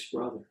righteous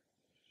brother.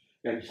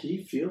 And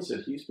he feels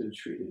that he's been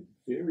treated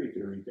very,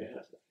 very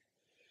badly.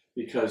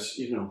 Because,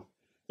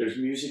 there's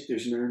music,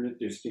 there's merriment,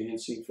 there's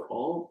dancing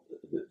for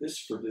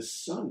this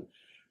son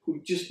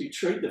who just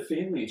betrayed the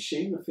family and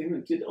shamed the family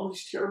and did all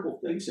these terrible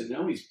things. And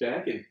now he's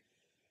back and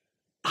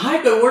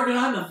I've been working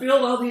on the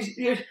field all these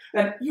years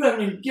and you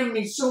haven't even given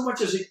me so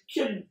much as a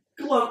kid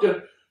glove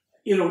to,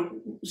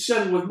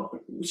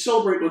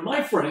 celebrate with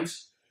my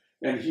friends.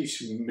 And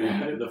he's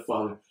mad at the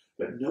father.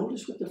 But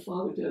notice what the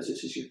father does.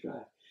 This is your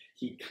God.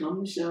 He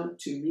comes out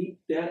to meet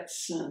that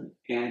son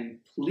and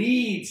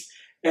pleads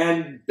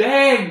and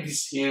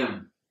begs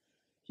him.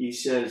 He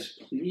says,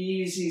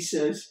 please, he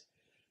says,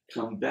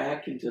 come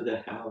back into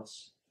the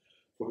house.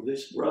 For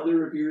this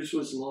brother of yours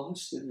was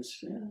lost and is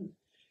found.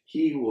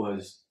 He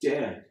was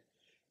dead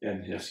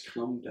and has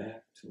come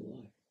back to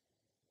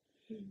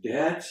life.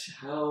 That's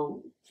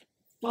how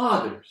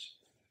fathers,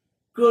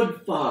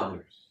 good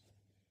fathers,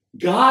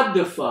 God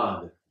the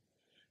Father,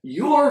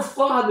 your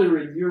Father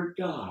and your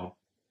God,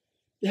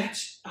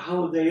 that's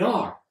how they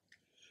are.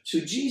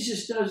 So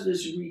Jesus does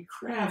this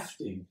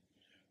recrafting,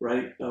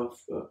 right, of,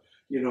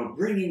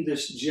 bringing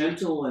this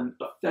gentle and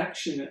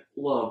affectionate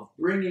love,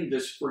 bringing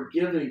this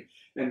forgiving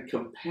and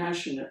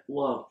compassionate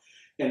love,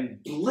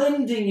 and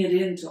blending it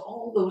into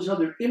all those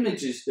other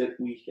images that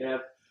we have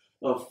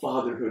of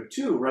fatherhood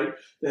too, right,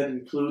 that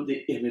include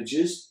the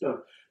images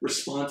of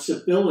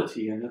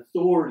responsibility and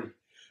authority,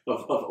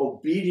 of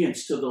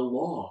obedience to the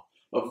law,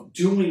 of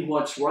doing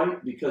what's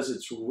right because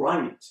it's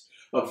right,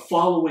 of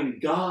following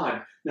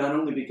God, not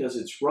only because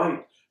it's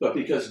right, but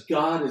because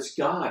God is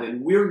God,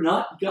 and we're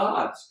not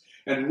gods,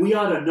 and we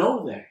ought to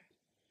know that.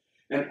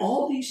 And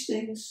all these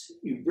things,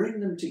 you bring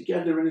them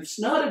together, and it's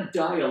not a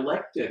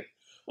dialectic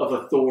of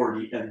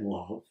authority and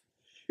love.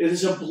 It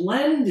is a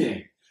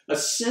blending, a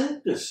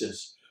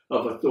synthesis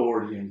of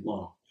authority and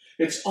love.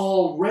 It's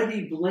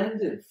already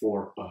blended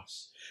for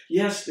us.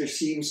 Yes, there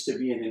seems to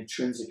be an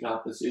intrinsic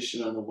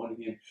opposition on the one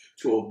hand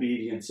to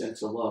obedience and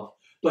to love,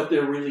 but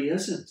there really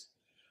isn't.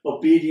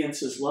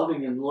 Obedience is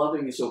loving and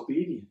loving is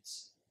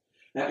obedience.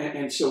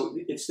 And so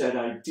it's that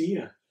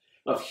idea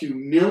of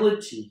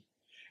humility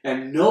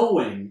and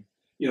knowing,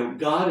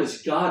 God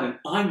is God and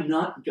I'm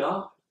not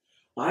God.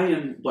 I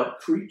am but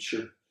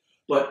creature,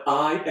 but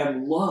I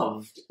am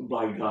loved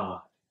by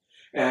God.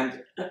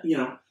 And,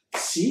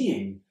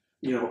 seeing,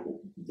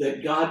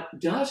 that God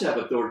does have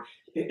authority.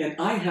 And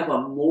I have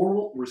a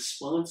moral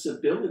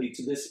responsibility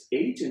to this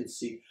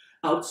agency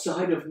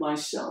outside of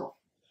myself,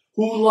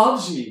 who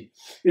loves me,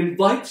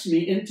 invites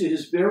me into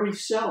his very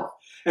self,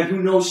 and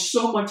who knows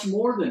so much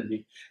more than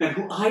me, and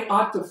who I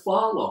ought to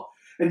follow.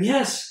 And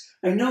yes,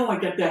 I know I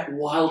got that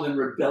wild and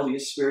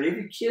rebellious spirit.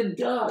 Every kid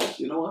does,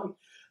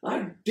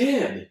 I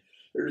did.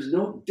 There's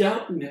no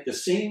doubt. And at the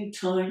same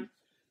time,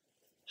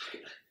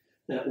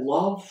 that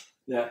love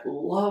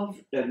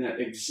and that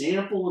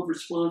example of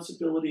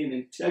responsibility and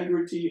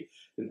integrity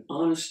and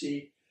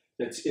honesty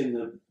that's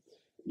in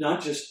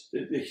not just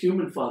the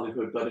human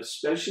fatherhood, but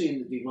especially in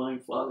the divine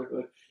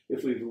fatherhood,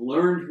 if we've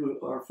learned who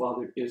our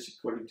Father is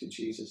according to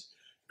Jesus,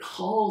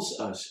 calls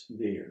us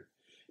there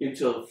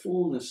into the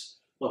fullness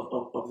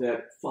of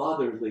that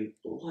fatherly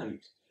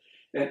light.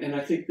 And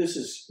I think this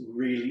is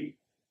really,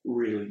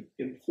 really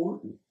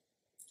important.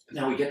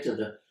 Now we get to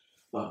the,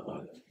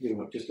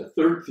 just a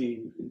third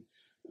theme,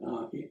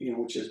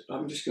 which is,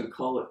 I'm just going to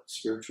call it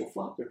spiritual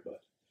fatherhood,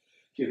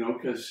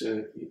 because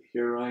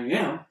here I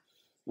am,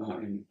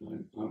 and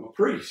I'm a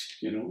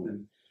priest,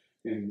 and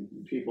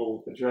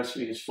people address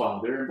me as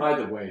father. And by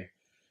the way,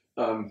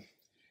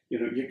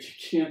 you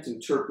can't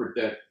interpret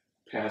that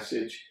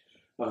passage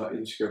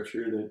in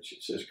Scripture that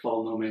says,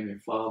 call no man your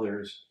father,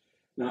 as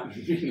not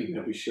meaning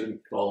that we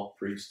shouldn't call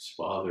priests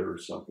father or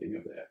something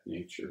of that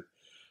nature.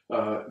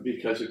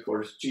 Because, of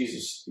course,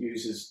 Jesus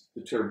uses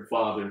the term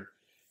father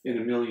in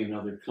a million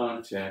other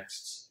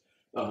contexts,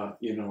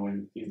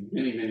 in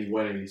many, many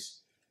ways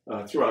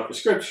throughout the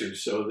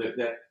Scriptures. So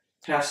that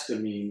has to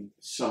mean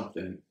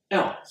something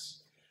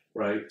else,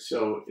 right?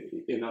 So,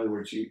 in other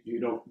words, you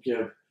don't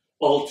give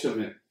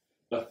ultimate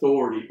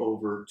authority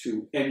over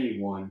to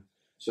anyone.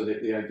 So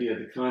that the idea,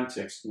 the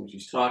context in which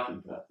he's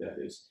talking about that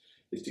is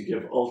to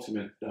give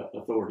ultimate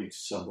authority to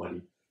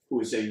somebody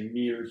who is a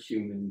mere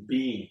human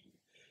being.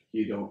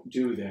 You don't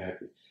do that.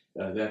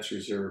 That's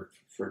reserved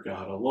for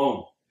God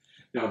alone.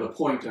 Now, the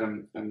point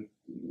I'm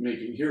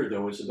making here,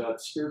 though, is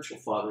about spiritual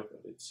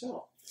fatherhood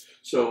itself.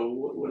 So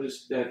what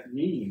does that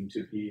mean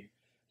to be,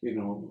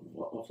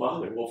 a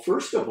father? Well,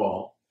 first of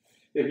all,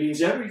 it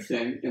means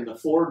everything in the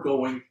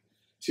foregoing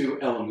two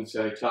elements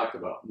that I talked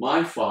about.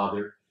 My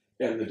Father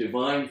and the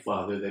divine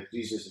Father that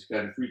Jesus has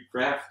kind of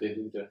recrafted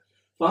into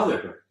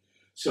fatherhood.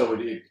 So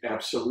it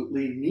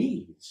absolutely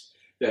means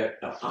that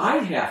I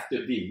have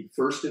to be,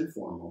 first and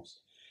foremost,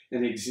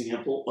 an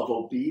example of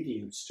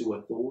obedience to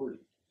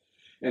authority,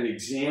 an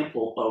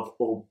example of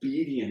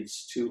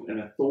obedience to an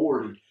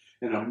authority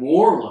and a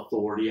moral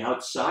authority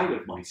outside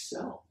of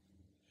myself.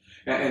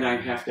 And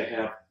I have to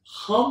have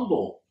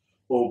humble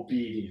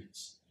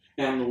obedience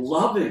and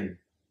loving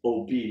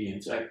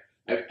obedience. I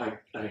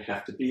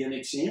have to be an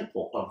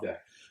example of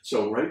that.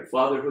 So, right,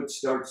 fatherhood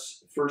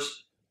starts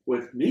first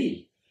with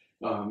me.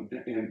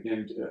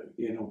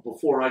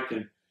 Before I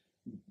can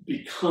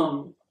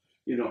become,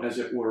 as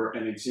it were,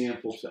 an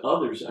example to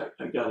others,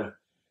 I got to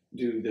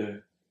do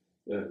the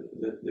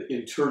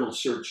internal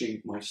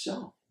searching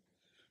myself.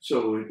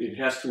 So it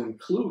has to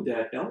include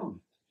that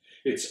element.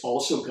 It's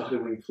also got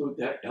to include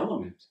that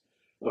element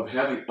of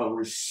having a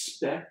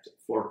respect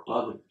for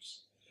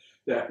others,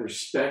 that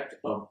respect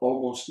of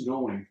almost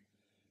knowing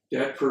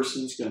that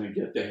person's going to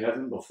get to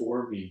heaven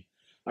before me.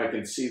 I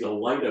can see the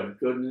light of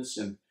goodness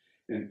and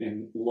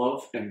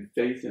love and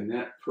faith in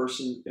that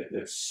person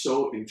that's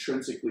so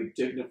intrinsically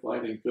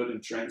dignified and good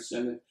and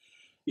transcendent.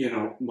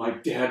 My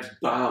dad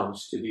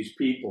bows to these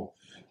people,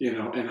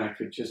 and I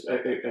could just,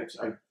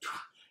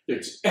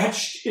 it's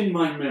etched in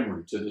my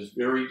memory to this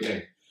very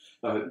day,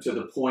 to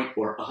the point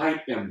where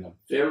I am the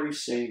very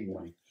same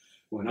way.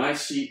 When I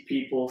see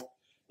people,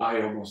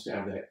 I almost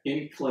have that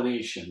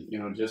inclination,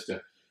 just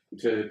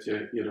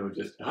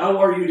just, how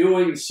are you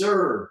doing,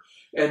 sir?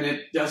 And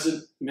it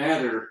doesn't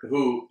matter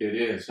who it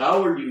is.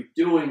 How are you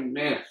doing,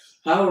 man?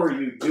 How are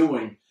you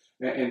doing?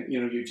 And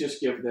you just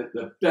give that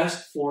the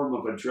best form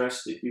of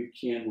address that you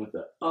can with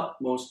the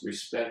utmost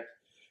respect,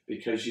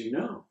 because you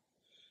know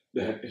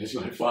that, as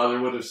my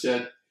father would have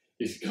said,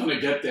 he's going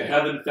to get to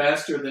heaven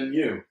faster than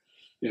you.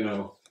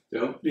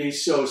 Don't be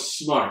so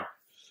smart.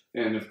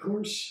 And of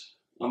course,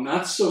 I'm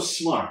not so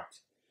smart.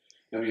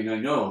 I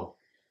know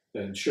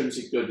the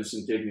intrinsic goodness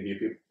and dignity of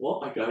people.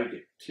 Well, I got to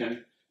get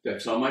 10.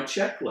 That's on my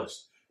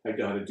checklist. I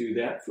got to do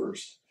that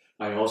first.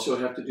 I also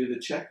have to do the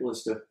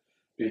checklist to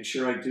make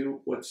sure I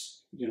do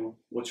what's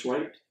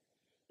right,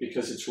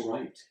 because it's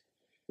right,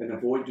 and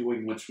avoid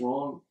doing what's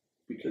wrong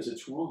because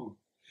it's wrong.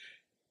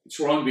 It's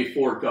wrong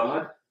before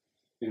God,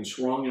 and it's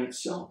wrong in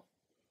itself.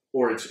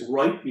 Or it's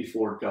right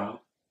before God,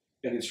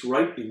 and it's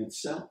right in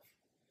itself.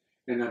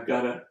 And I've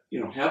got to,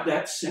 have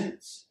that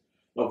sense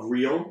of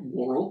real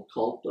moral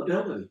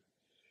culpability,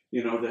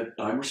 that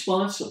I'm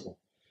responsible,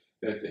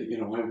 that,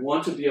 I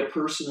want to be a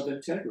person of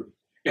integrity.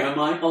 Am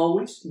I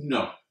always?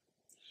 No.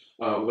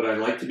 Would I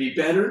like to be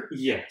better?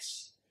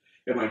 Yes.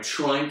 Am I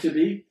trying to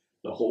be?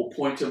 The whole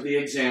point of the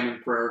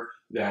examen prayer,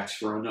 that's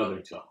for another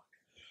talk.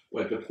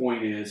 But the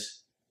point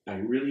is, I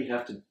really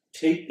have to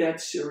take that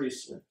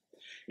seriously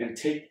and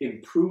take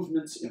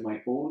improvements in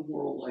my own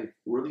moral life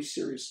really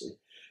seriously.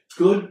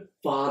 Good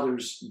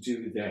fathers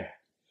do that.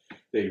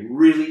 They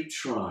really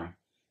try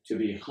to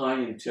be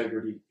high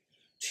integrity,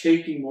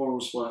 taking moral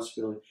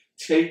responsibility,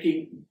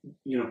 taking,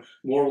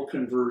 moral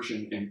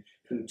conversion and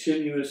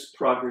continuous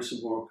progress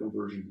in moral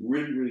conversion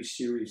really, really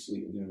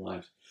seriously in their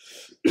lives.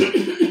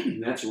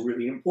 And that's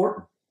really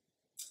important.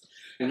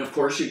 And of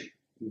course, you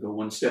can go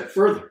one step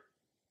further.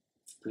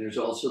 There's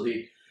also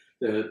the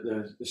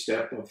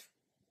step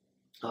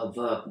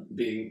of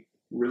being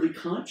really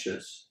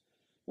conscious,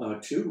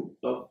 too,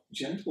 of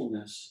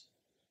gentleness,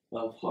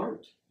 of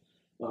heart,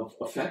 of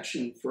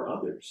affection for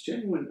others.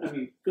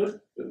 Genuine,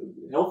 good,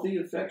 healthy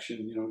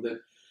affection, that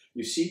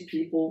you see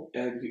people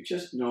and you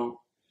just know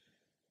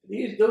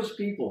those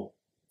people,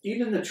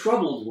 even the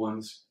troubled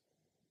ones,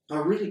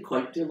 are really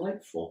quite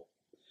delightful.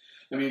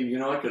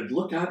 I could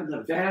look out in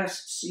the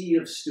vast sea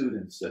of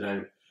students that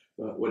I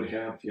would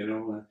have,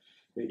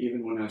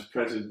 even when I was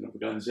president of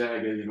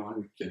Gonzaga, I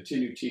would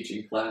continue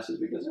teaching classes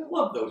because I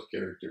love those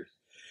characters.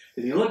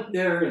 And you look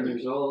there and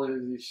there's all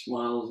these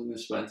smiles and the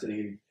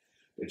spontaneity,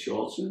 but you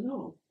also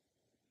know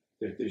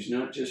that there's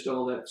not just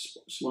all that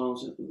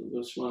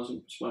those smiles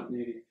and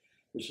spontaneity.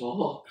 There's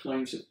all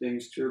kinds of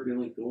things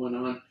turbulent going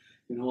on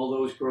in all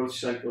those growth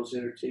cycles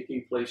that are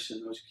taking place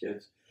in those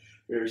kids.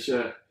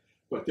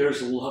 But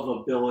there's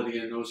lovability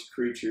in those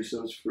creatures,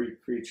 those free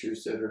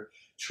creatures that are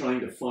trying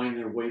to find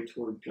their way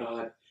toward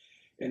God.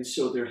 And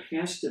so there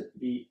has to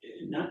be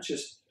not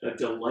just a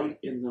delight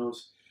in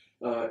those,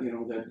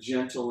 that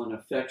gentle and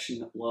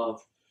affectionate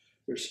love.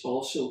 There's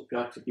also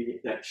got to be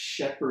that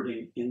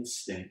shepherding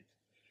instinct.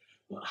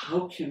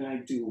 How can I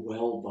do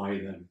well by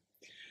them?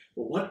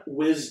 What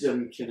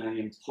wisdom can I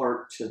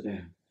impart to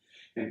them?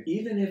 And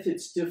even if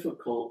it's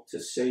difficult to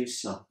say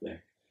something,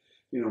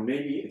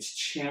 maybe it's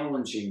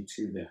challenging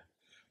to them,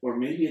 or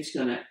maybe it's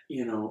going to,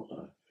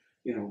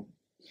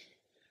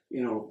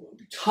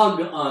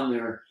 tug on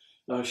their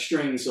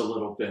strings a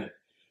little bit.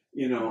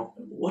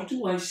 What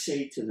do I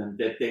say to them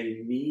that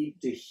they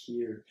need to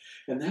hear?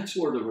 And that's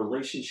where the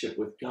relationship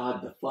with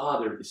God the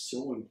Father is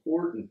so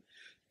important.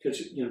 Because,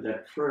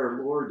 that prayer,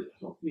 Lord,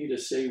 help me to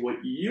say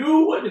what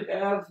you would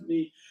have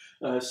me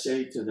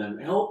say to them.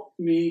 Help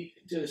me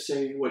to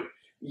say what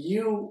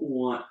you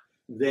want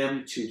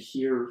them to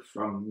hear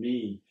from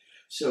me.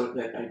 So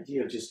that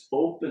idea of just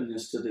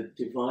openness to the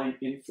divine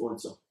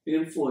influence of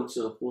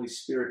the Holy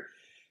Spirit,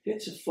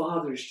 it's a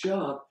father's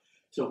job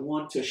to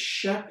want to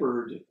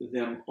shepherd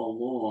them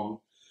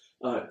along,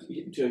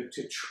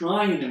 to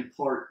try and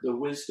impart the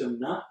wisdom,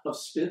 not of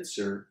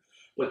Spitzer,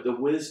 but the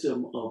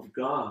wisdom of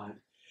God.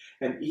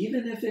 And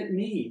even if it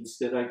means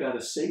that I got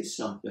to say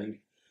something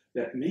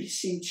that may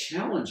seem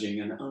challenging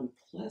and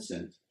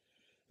unpleasant,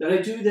 that I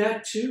do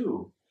that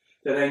too.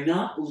 That I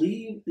not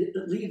leave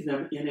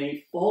them in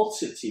a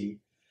falsity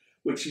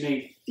which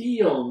may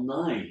feel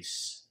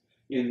nice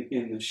in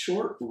the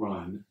short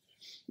run,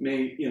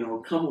 may,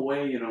 come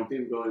away,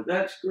 people go,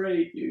 that's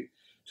great, you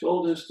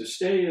told us to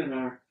stay in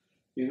our,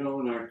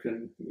 our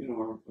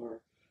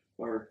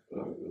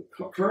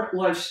current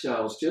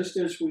lifestyles just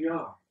as we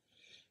are.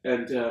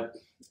 And,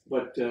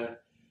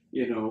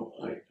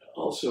 I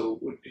also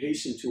would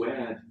hasten to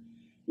add,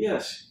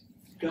 yes,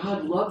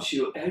 God loves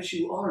you as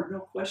you are, no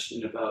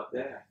question about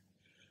that.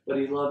 But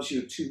he loves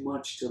you too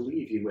much to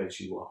leave you as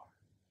you are.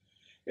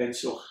 And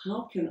so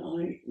how can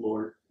I,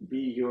 Lord, be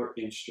your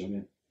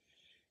instrument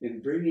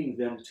in bringing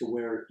them to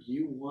where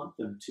you want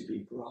them to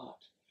be brought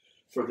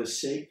for the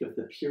sake of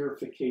the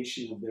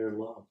purification of their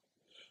love,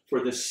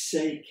 for the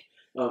sake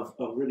of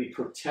really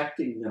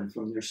protecting them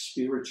from their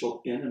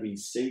spiritual enemy,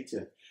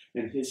 Satan,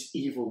 and his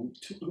evil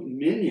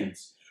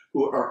minions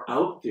who are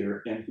out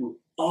there and who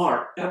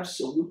are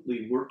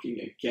absolutely working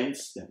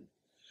against them.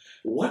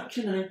 What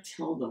can I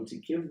tell them to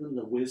give them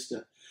the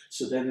wisdom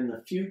so that in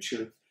the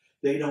future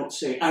they don't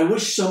say, I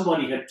wish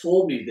somebody had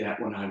told me that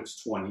when I was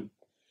 20.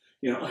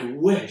 I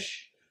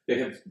wish they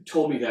had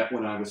told me that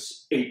when I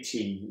was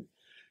 18,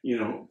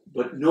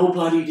 but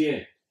nobody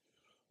did.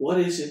 What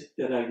is it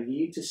that I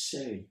need to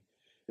say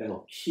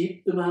that'll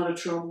keep them out of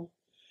trouble,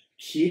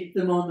 keep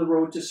them on the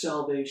road to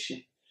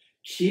salvation,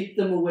 keep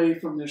them away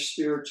from their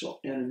spiritual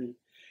enemy,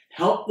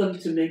 help them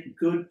to make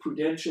good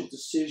prudential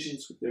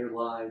decisions with their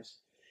lives,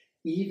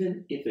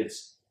 even if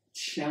it's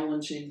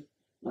challenging,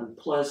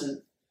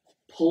 unpleasant,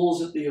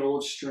 pulls at the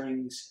old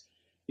strings.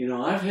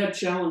 I've had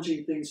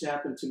challenging things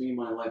happen to me in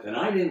my life, and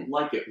I didn't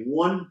like it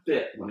one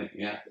bit when it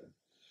happened.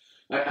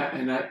 I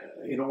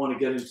don't want to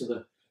get into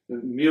the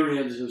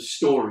myriads of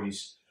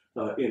stories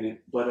in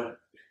it, but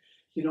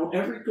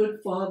every good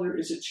father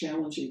is a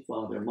challenging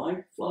father.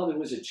 My father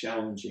was a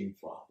challenging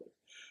father,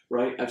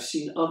 right? I've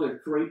seen other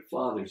great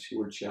fathers who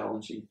were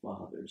challenging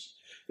fathers.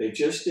 They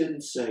just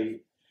didn't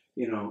say,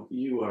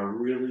 you are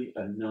really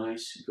a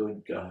nice,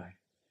 good guy.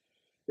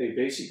 They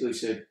basically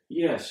said,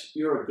 yes,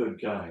 you're a good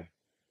guy,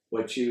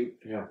 but you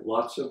have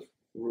lots of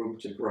room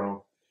to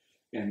grow.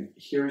 And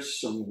here's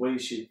some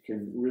ways you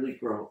can really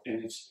grow.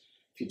 And if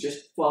you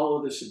just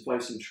follow this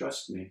advice and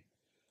trust me,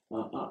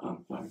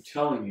 I'm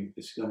telling you,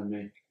 it's going to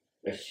make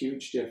a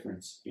huge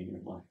difference in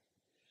your life.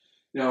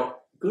 Now,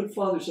 good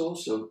fathers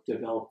also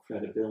develop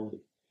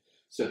credibility.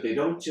 So they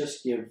don't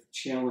just give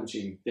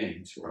challenging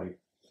things, right,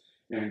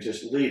 and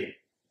just leave it.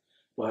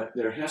 But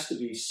there has to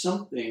be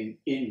something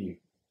in you,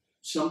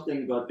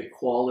 something about the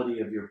quality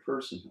of your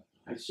personhood.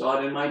 I saw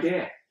it in my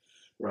dad,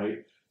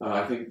 right?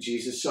 I think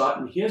Jesus saw it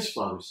in his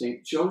father,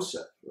 St.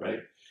 Joseph, right?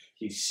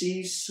 He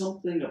sees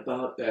something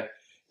about that.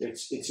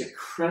 It's a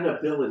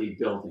credibility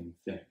building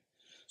thing.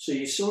 So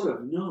you sort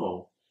of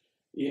know,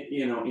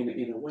 in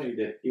a way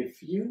that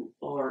if you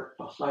are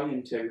a high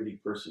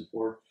integrity person,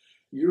 or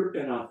you're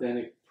an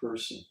authentic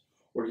person,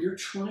 or you're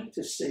trying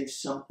to say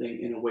something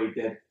in a way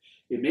that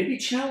it may be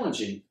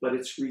challenging, but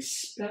it's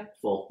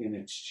respectful in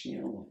its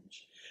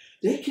challenge,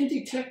 they can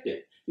detect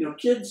it.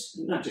 Kids,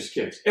 not just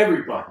kids,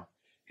 everybody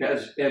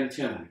has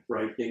antennae,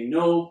 right? They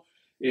know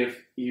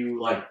if you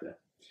like them.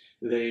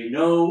 They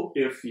know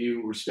if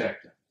you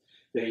respect them.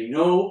 They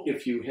know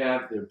if you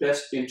have their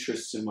best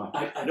interests in mind.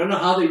 I don't know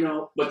how they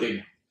know, but they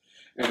know.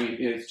 I mean,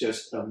 it's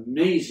just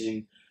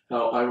amazing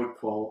how I would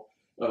call,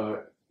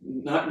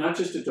 not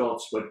just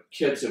adults, but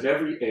kids of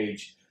every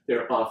age,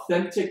 they're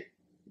authentic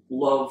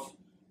love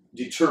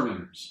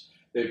determiners.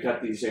 They've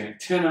got these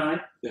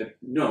antennae that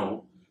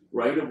know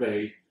right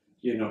away,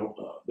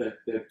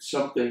 that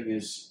something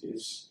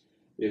is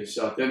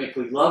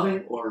authentically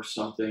loving, or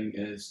something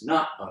is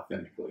not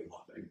authentically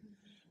loving,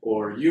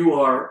 or you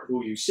are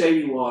who you say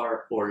you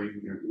are, or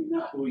you're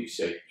not who you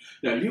say.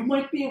 Now, you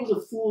might be able to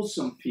fool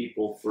some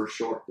people for a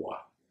short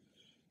while,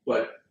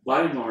 but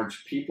by and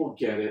large, people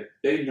get it.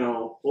 They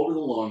know over the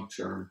long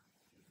term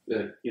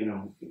that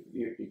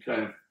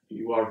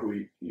you are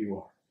who you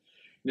are.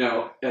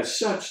 Now, as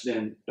such,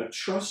 then a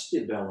trust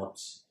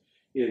develops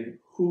in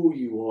who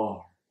you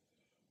are,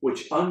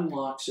 which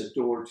unlocks a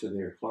door to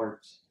their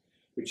hearts,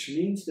 which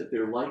means that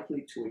they're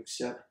likely to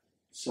accept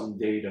some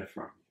data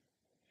from you.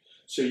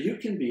 So you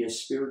can be a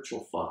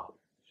spiritual father.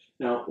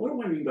 Now, what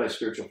do I mean by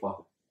spiritual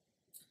father?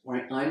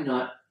 Right, I'm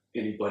not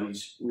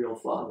anybody's real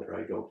father.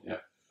 I don't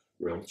have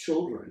real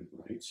children,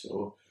 right?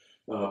 So,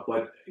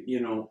 but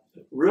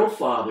real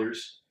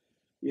fathers,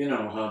 you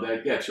know how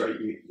that gets, right?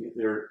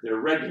 They're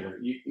regular.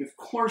 Of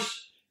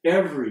course,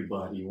 every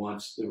child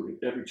wants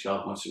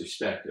to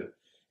respect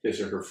his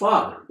or her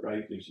father,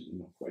 right? There's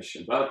no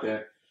question about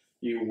that.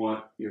 You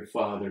want your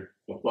father,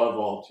 above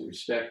all, to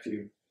respect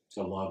you,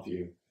 to love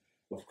you.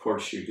 Of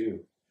course you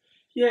do.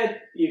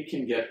 Yet you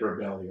can get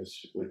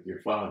rebellious with your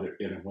father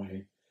in a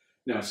way.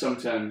 Now,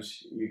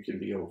 sometimes you can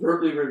be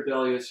overtly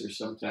rebellious, or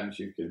sometimes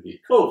you can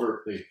be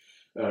covertly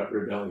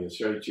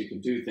rebellious, right? You can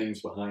do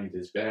things behind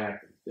his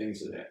back and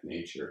things of that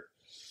nature.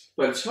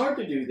 But it's hard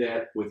to do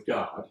that with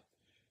God,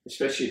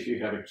 especially if you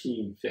have a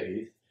keen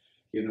faith.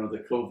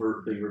 The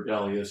covertly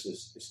rebellious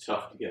is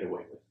tough to get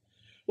away with.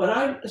 But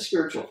I'm a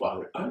spiritual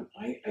father.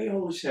 I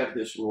always have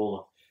this role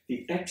of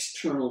the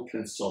external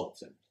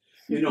consultant.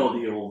 The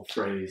old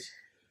phrase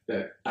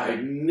that I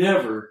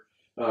never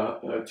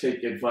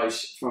take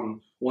advice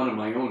from one of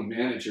my own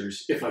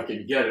managers if I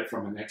can get it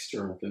from an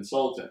external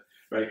consultant,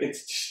 right?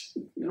 It's just,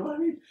 what I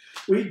mean?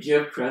 We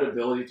give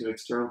credibility to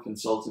external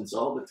consultants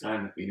all the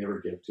time that we never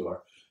give to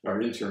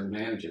our internal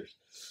managers.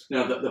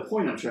 Now, the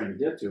point I'm trying to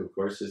get to, of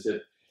course, is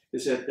that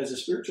as a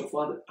spiritual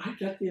father, I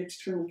got the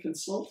external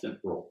consultant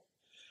role,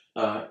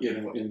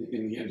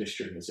 in the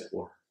industry, as it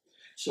were.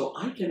 So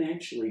I can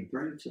actually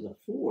bring to the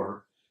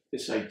fore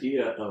this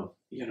idea of,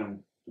 I'm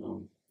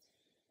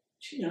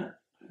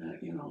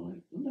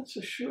not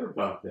so sure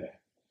about that.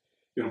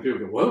 People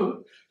go,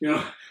 whoa,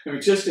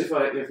 just if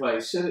I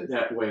said it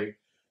that way,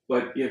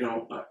 but,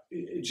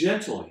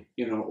 gently,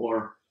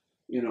 or,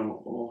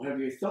 oh, have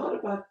you thought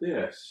about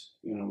this?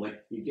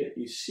 Like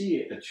you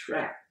see a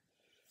trap,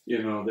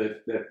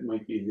 that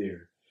might be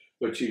there.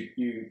 But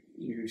you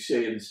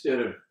say, instead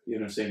of,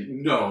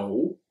 saying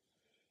no,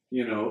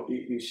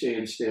 you say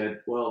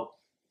instead, well,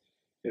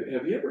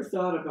 have you ever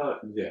thought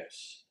about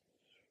this?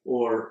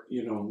 Or,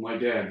 my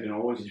dad,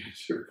 always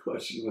answer a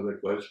question with a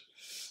question.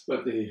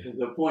 But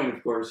the point,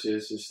 of course,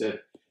 is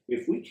that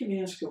if we can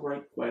ask a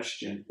right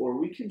question, or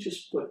we can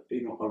just put,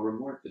 a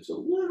remark that's a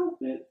little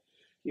bit,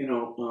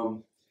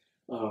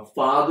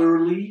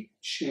 fatherly,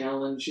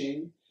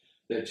 challenging,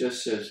 that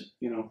just says,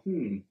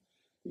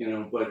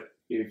 but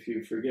if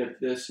you forget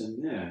this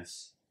and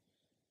this,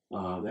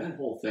 that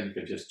whole thing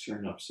could just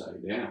turn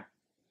upside down.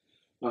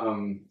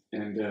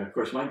 Of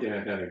course, my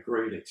dad had a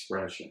great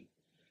expression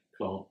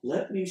called,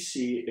 let me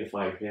see if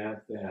I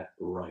have that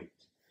right.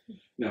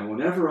 Now,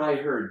 whenever I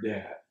heard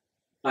that,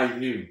 I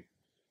knew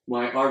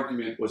my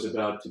argument was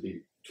about to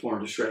be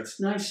torn to shreds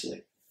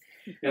nicely.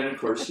 And of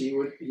course, he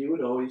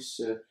would always,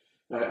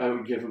 I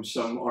would give him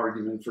some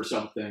argument for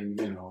something,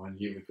 and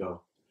he would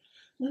go,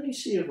 let me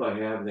see if I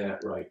have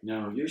that right.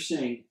 Now, you're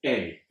saying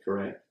A,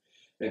 correct?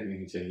 And you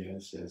can say,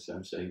 yes,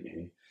 I'm saying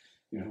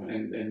A.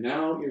 And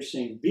now you're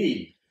saying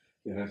B.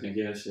 I think,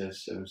 yes,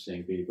 I'm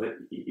saying B. But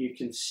you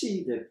can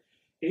see that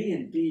A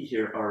and B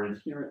here are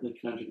inherently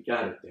contradictory.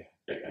 Got it there.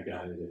 I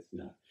got it. It's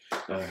not.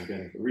 I've got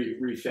to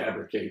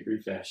refabricate,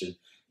 refashion.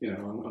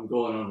 I'm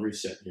going on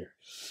reset here.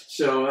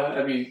 So,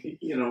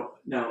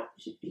 now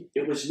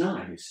it was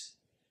nice,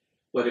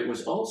 but it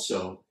was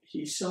also,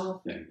 he saw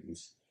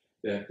things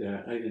that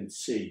I didn't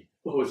see.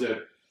 What was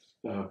that,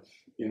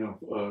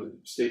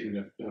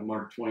 statement of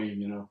Mark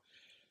Twain,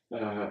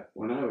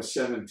 when I was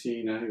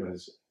 17, I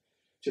was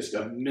just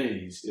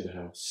amazed at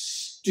how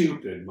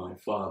stupid my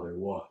father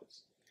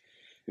was.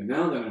 And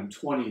now that I'm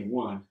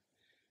 21,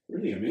 it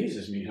really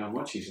amazes me how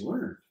much he's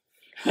learned.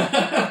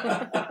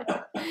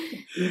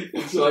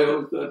 And so I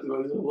always thought to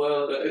myself,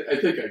 well, I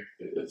think I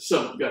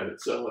somewhat got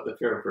it, somewhat, the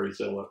paraphrase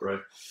somewhat right.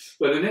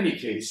 But in any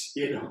case,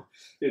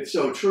 it's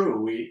so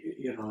true.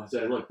 As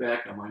I look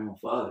back on my own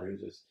father,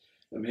 it's just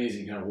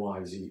amazing how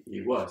wise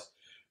he was.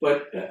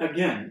 But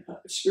again,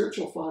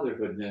 spiritual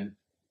fatherhood, then,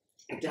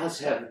 it does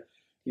have,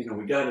 we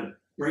got to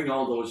bring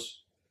all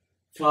those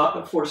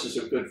forces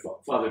of good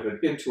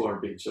fatherhood into our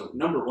being. So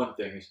number one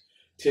thing is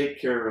take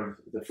care of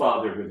the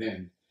father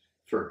within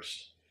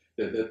first.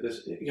 And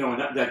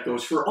that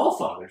goes for all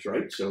fathers,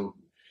 right? So,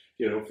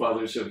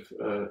 fathers of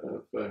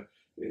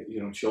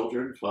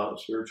children,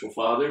 spiritual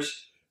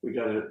fathers, we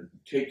got to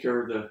take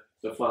care of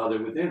the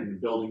father within,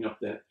 and building up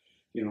that,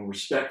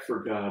 respect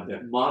for God,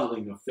 that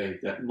modeling of faith,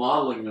 that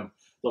modeling of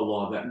the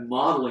law, that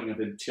modeling of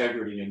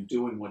integrity and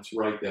doing what's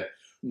right, that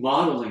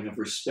modeling of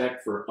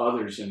respect for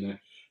others, and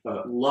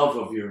the love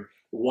of your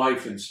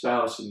wife and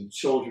spouse and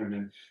children,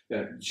 and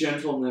that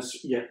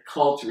gentleness yet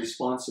call to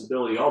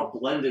responsibility, all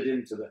blended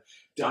into the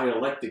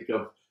dialectic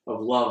of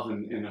love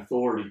and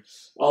authority.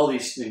 All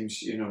these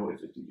things, you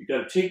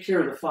got to take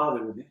care of the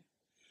father within.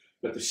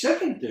 But the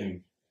second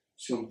thing,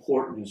 so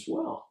important as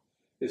well,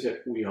 is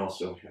that we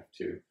also have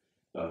to,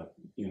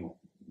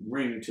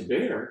 bring to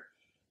bear,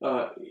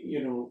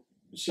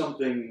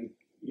 something,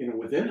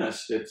 within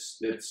us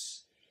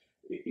that's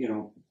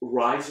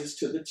rises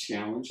to the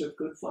challenge of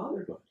good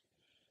fatherhood.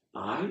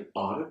 I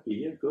ought to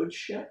be a good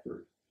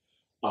shepherd.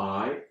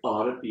 I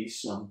ought to be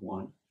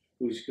someone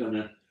who's going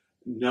to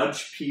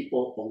nudge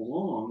people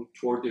along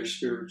toward their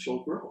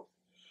spiritual growth.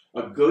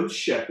 A good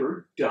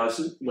shepherd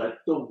doesn't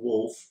let the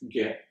wolf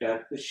get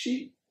at the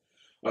sheep.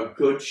 A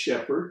good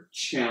shepherd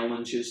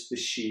challenges the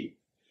sheep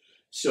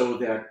so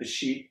that the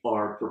sheep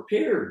are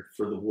prepared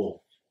for the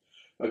wolf.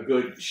 A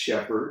good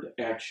shepherd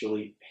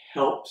actually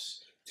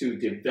helps to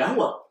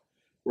develop,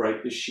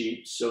 right, the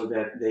sheep so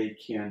that they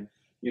can,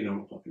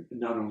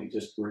 not only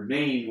just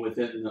remain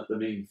within the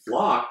main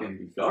flock and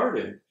be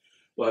guarded,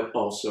 but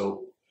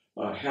also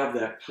have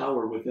that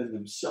power within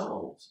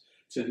themselves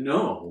to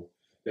know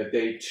that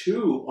they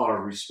too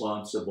are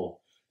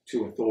responsible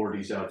to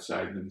authorities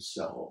outside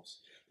themselves,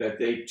 that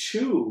they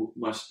too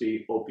must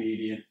be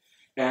obedient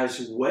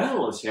as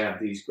well as have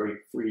these great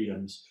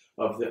freedoms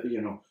of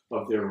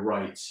their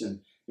rights.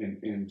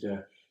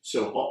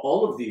 So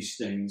all of these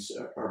things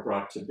are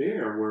brought to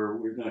bear, where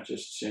we're not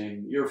just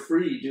saying, you're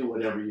free, do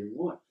whatever you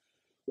want.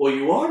 Well,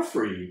 you are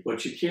free,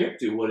 but you can't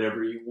do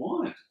whatever you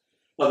want.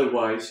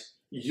 Otherwise,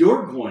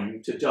 you're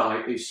going to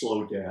die a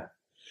slow death.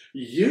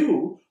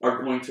 You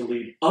are going to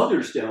lead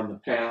others down the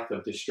path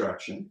of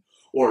destruction,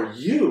 or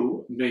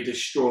you may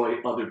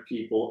destroy other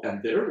people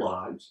and their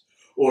lives,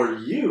 or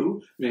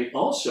you may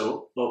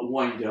also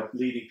wind up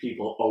leading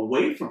people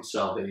away from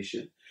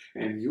salvation,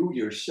 and you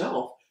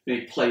yourself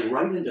may play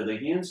right into the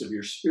hands of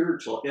your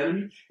spiritual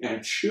enemy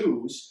and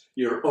choose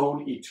your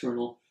own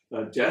eternal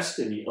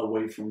destiny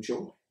away from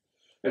joy.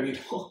 I mean,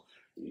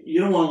 you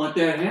don't want to let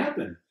that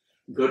happen.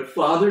 Good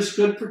fathers,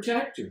 good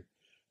protector,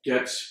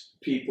 gets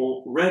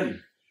people ready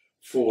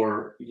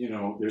for,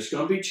 there's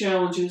going to be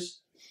challenges.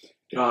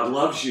 God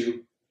loves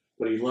you,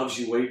 but he loves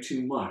you way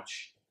too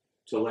much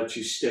to let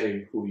you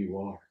stay who you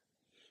are.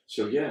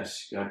 So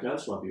yes, God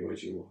does love you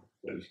as you are,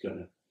 but he's going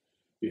to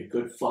be a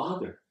good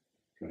father,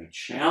 going to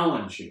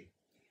challenge you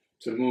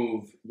to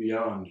move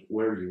beyond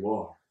where you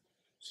are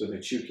so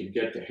that you can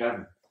get to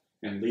heaven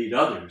and lead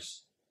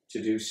others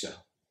to do so.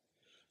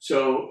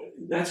 So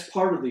that's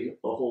part of the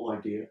whole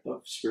idea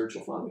of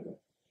spiritual fatherhood.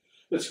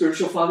 But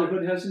spiritual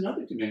fatherhood has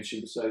another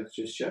dimension besides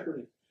just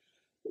shepherding.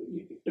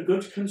 A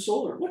good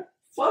consoler. What?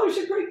 Fathers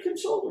are great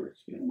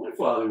consolers. My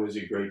father was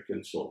a great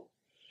consoler.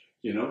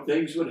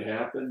 Things would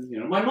happen.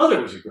 My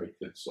mother was a great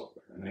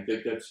consoler. And I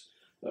think that's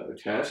a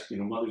task,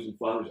 mothers and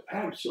fathers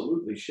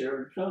absolutely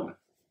share in common.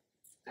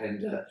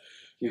 And,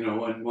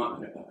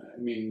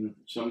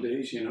 some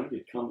days,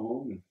 you'd come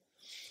home and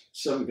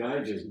some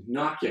guy just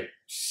knock you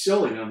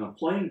silly on the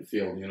playing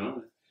field,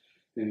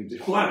 and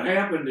what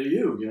happened to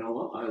you?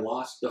 Well, I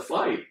lost the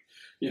fight,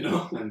 and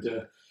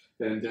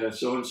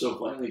so-and-so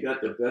finally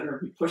got the better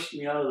and he pushed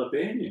me out of the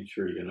banyan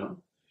tree, and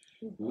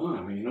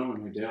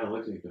my dad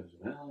looked at me and goes,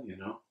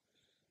 well,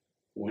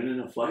 winning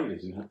a fight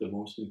is not the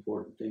most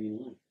important thing in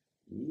life.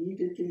 You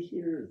needed to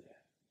hear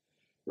that,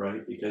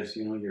 right? Because,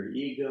 your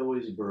ego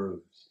is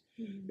bruised,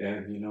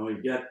 and,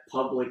 you got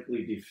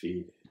publicly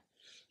defeated,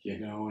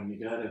 and you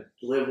got to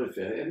live with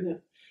it. And,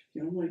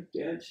 my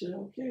dad said,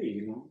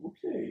 okay,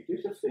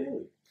 there's a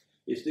failure.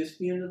 Is this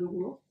the end of the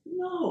world?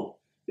 No,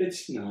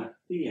 it's not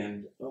the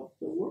end of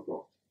the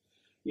world,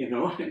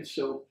 and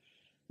so,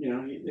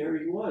 there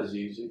he was.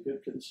 He's a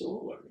good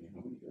consoler,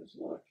 he goes,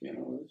 look,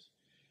 this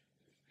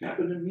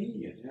happened to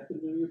me, it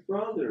happened to your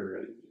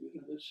brother,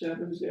 this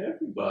happens to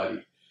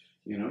everybody,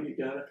 you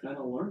got to kind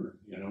of learn,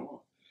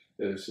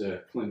 as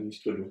Clint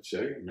Eastwood would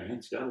say, a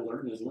man's got to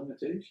learn his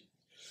limitations.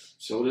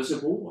 So does a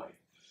boy.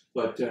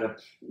 But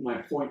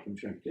my point I'm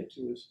trying to get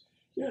to is,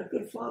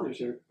 good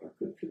fathers are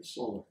good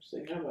consolers.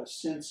 They have a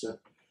sense of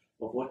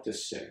what to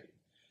say,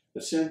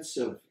 a sense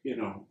of, you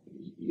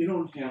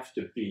don't have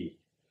to be,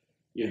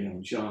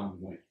 John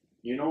Wayne.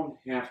 You don't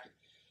have to,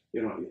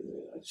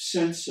 a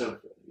sense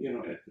of,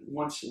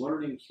 once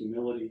learning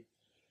humility,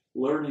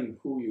 learning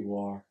who you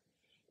are,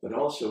 but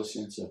also a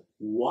sense of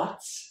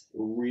what's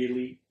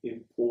really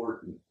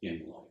important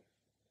in life.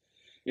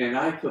 And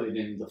I put it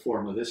in the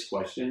form of this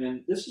question,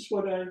 and this is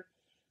what I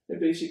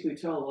basically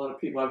tell a lot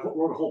of people. I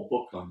wrote a whole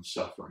book on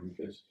suffering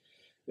because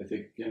I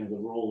think, the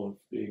role of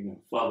being a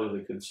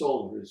fatherly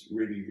consoler is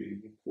really,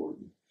 really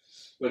important.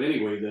 But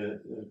anyway,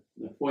 the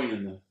point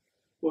in the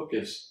book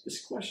is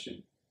this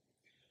question: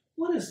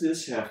 what does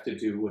this have to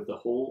do with the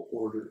whole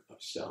order of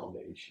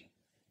salvation?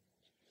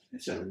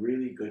 That's a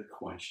really good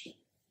question.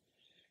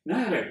 And I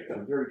had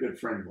a very good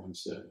friend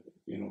once,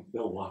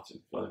 Bill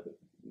Watson, Father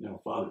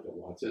Bill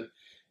Watson,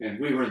 and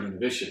we were in the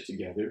novitiate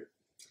together.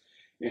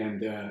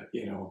 And,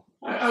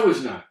 I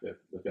was not the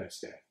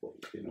best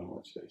athlete,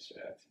 let's face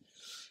that.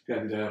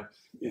 And,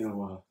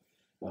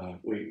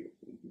 we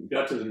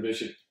got to the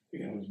novitiate,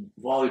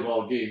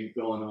 volleyball game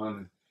going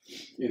on,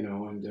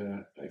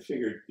 and I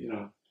figured,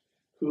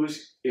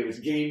 it was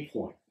game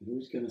point.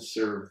 Who's going to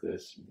serve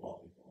this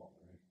volleyball,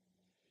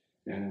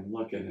 right? And I'm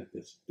looking at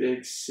this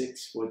big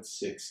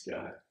 6'6"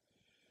 guy.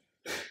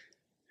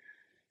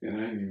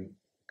 And I knew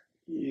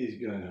he's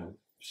going to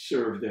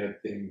serve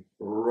that thing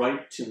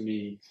right to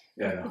me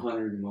at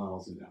 100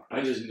 miles an hour.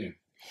 I just knew.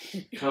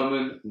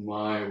 coming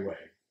my way.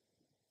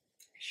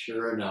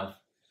 Sure enough,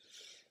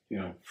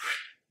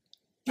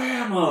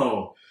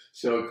 bammo!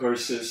 So, of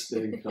course, this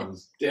thing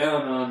comes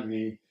down on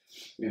me,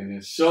 and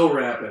it's so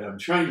rapid. I'm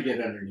trying to get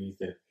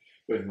underneath it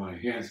with my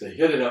hands. They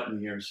hit it up in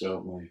the air so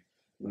one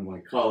of my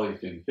colleagues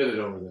can hit it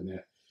over the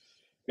net.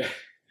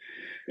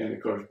 And,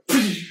 of course,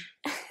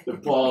 the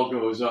ball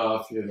goes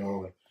off,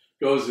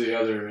 goes to the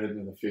other end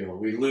of the field.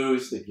 We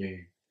lose the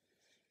game.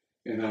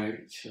 And I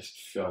just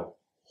felt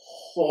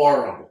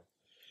horrible.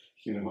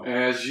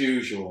 As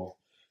usual,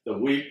 the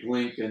weak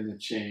link in the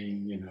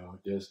chain,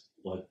 just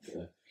let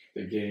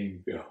the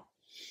game go.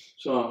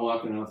 So I'm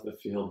walking off the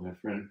field. My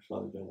friend,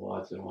 Father Bill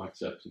Watson,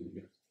 walks up to me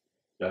and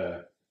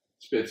goes,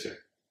 Spitzer,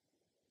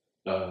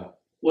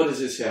 what does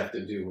this have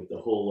to do with the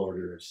whole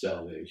order of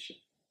salvation?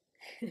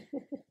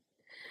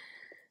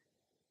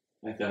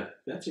 I thought,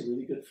 that's a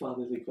really good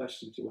fatherly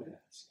question to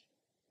ask.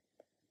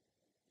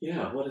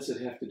 Yeah, what does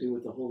it have to do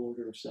with the whole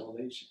order of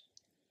salvation?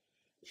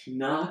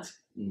 Not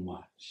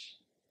much.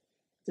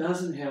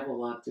 Doesn't have a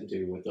lot to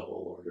do with the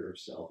whole order of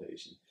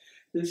salvation.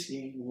 This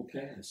game will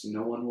pass.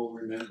 No one will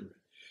remember it.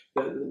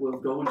 But we'll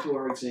go into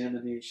our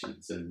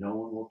examinations and no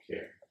one will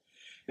care.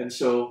 And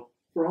so,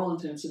 for all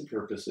intents and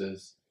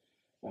purposes,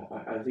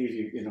 I leave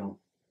you,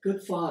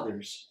 good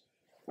fathers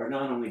are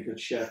not only good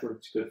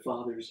shepherds, good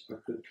fathers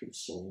are good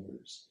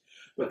consolers.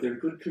 But they're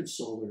good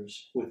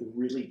consolers with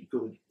really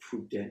good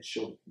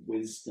prudential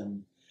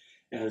wisdom,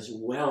 as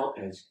well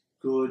as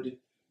good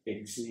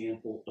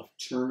example of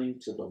turning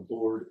to the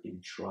Lord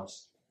in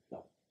trust.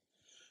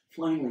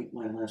 Finally,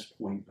 my last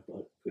point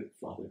about good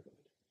fatherhood.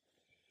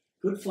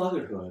 Good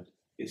fatherhood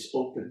is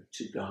open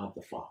to God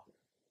the Father.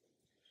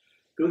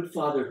 Good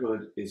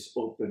fatherhood is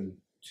open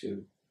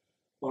to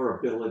our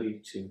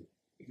ability to,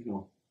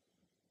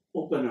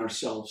 open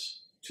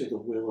ourselves to the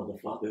will of the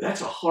Father.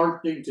 That's a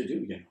hard thing to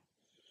do,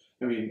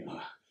 I mean,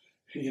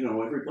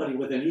 everybody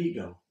with an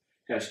ego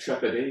has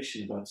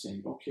trepidation about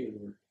saying, okay,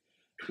 Lord,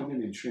 come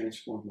in and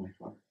transform my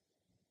heart.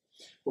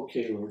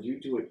 Okay, Lord, you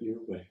do it your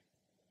way.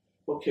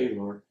 Okay,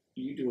 Lord,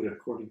 you do it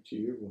according to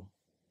your will.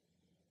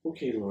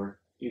 Okay, Lord,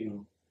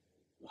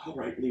 all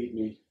right, lead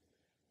me.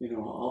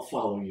 I'll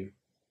follow you.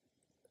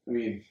 I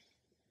mean,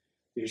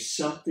 there's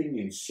something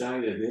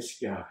inside of this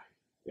guy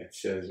that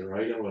says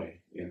right away,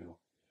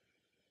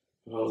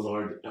 oh,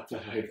 Lord, but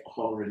I've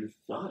already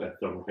thought of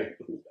the right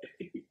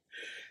way.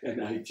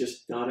 And I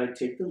just thought I'd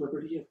take the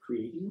liberty of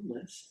creating a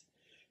list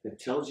that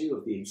tells you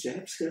of the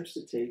exact steps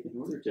to take in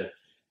order to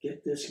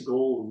get this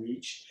goal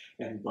reached.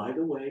 And by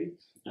the way,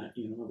 I've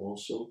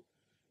also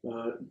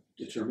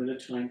determined a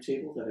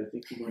timetable that I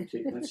think you might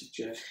take my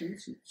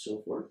suggestions and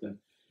so forth. And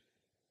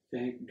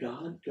thank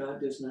God, God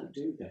does not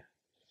do that.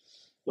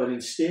 But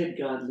instead,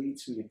 God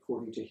leads me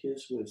according to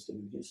his wisdom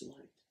and his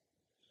light.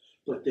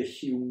 But the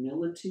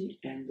humility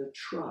and the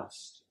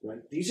trust,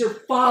 right? These are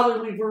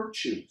fatherly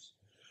virtues.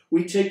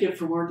 We take it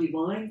from our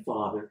divine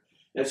Father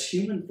as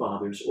human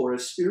fathers or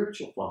as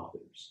spiritual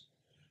fathers.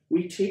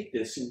 We take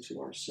this into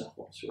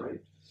ourselves,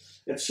 right?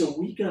 And so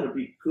we got to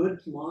be good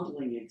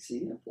modeling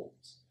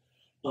examples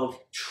of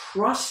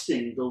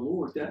trusting the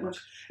Lord that much.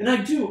 And I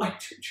do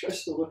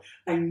trust the Lord.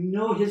 I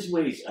know his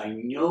ways. I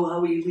know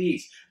how he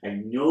leads. I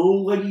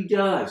know what he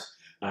does.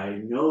 I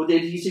know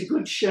that he's a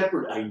good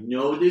shepherd. I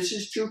know this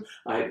is true.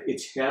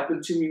 It's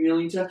happened to me a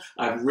million times.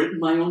 I've written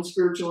my own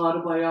spiritual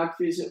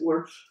autobiography, as it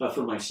were,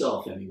 for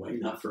myself anyway,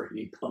 not for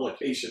any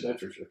publication,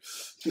 that's for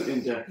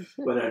sure.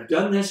 But I've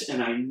done this,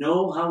 and I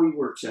know how he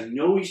works. I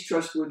know he's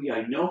trustworthy.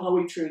 I know how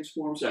he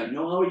transforms. I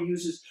know how he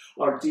uses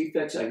our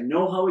defects. I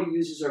know how he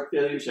uses our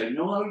failures. I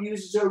know how he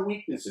uses our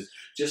weaknesses.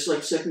 Just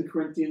like 2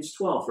 Corinthians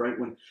 12, right?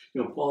 When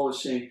Paul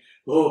is saying,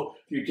 oh,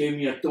 you gave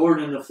me a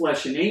thorn in the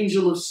flesh, an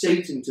angel of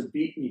Satan to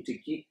beat me, to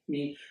keep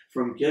me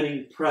from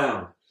getting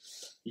proud.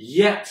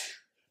 Yet,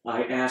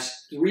 I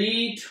asked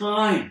 3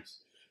 times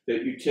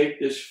that you take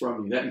this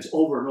from me. That means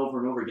over and over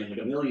and over again, like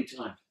a million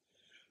times.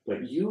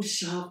 But you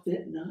saw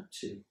fit not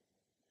to.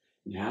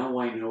 Now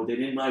I know that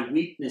in my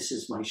weakness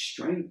is my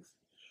strength.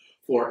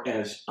 For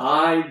as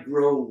I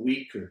grow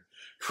weaker,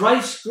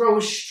 Christ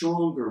grows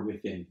stronger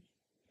within me.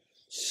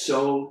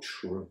 So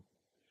true.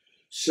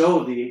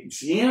 So the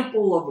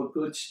example of a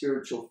good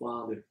spiritual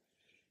father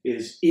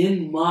is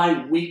in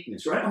my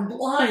weakness, right? I'm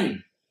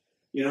blind.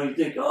 You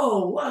think,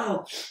 oh,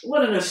 wow,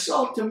 what an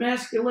assault to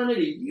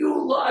masculinity.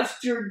 You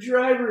lost your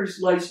driver's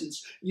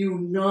license, you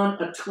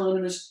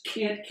non-autonomous,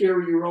 can't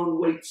carry your own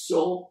weight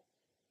soul.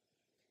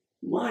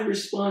 My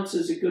response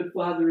as a good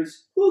father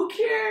is, who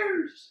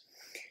cares?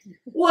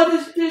 What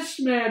does this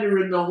matter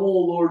in the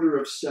whole order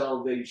of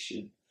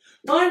salvation?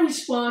 My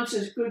response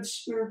as good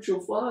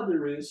spiritual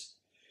father is,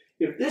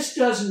 if this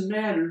doesn't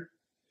matter,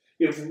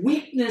 if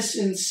weakness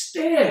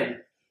instead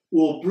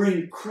will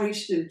bring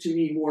Christ into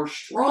me more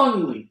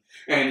strongly,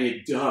 and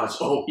it does.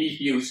 Oh, he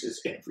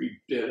uses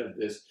every bit of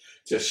this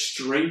to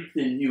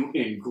strengthen you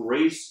in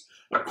grace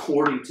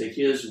according to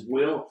his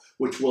will,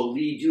 which will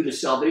lead you to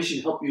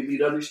salvation, help you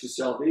lead others to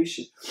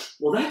salvation.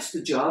 Well, that's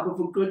the job of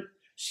a good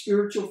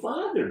spiritual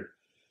father,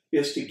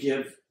 is to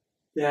give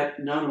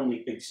that not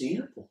only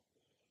example,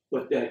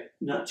 but that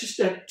not just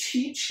that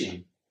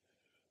teaching,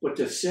 but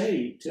to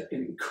say, to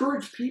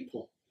encourage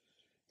people,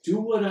 do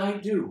what I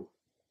do.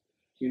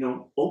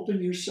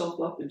 Open yourself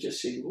up and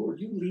just say, Lord,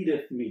 you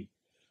leadeth me.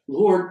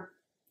 Lord,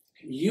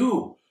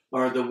 you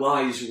are the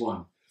wise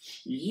one.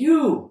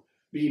 You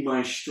be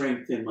my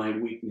strength and my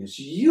weakness.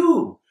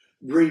 You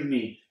bring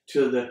me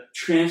to the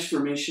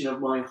transformation of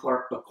my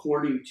heart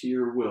according to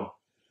your will.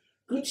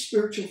 Good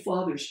spiritual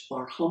fathers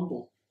are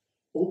humble,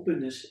 open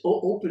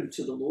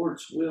to the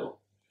Lord's will.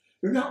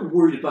 They're not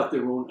worried about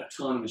their own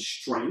autonomous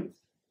strength.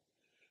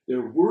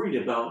 They're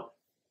worried about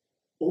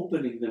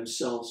opening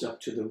themselves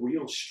up to the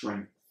real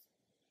strength.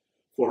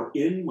 For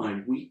in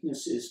my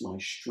weakness is my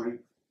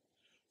strength.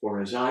 For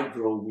as I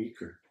grow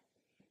weaker,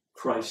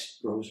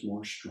 Christ grows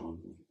more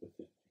strongly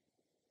within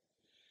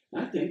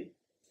me. I think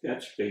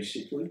that's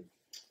basically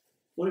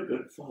what a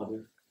good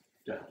father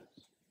does.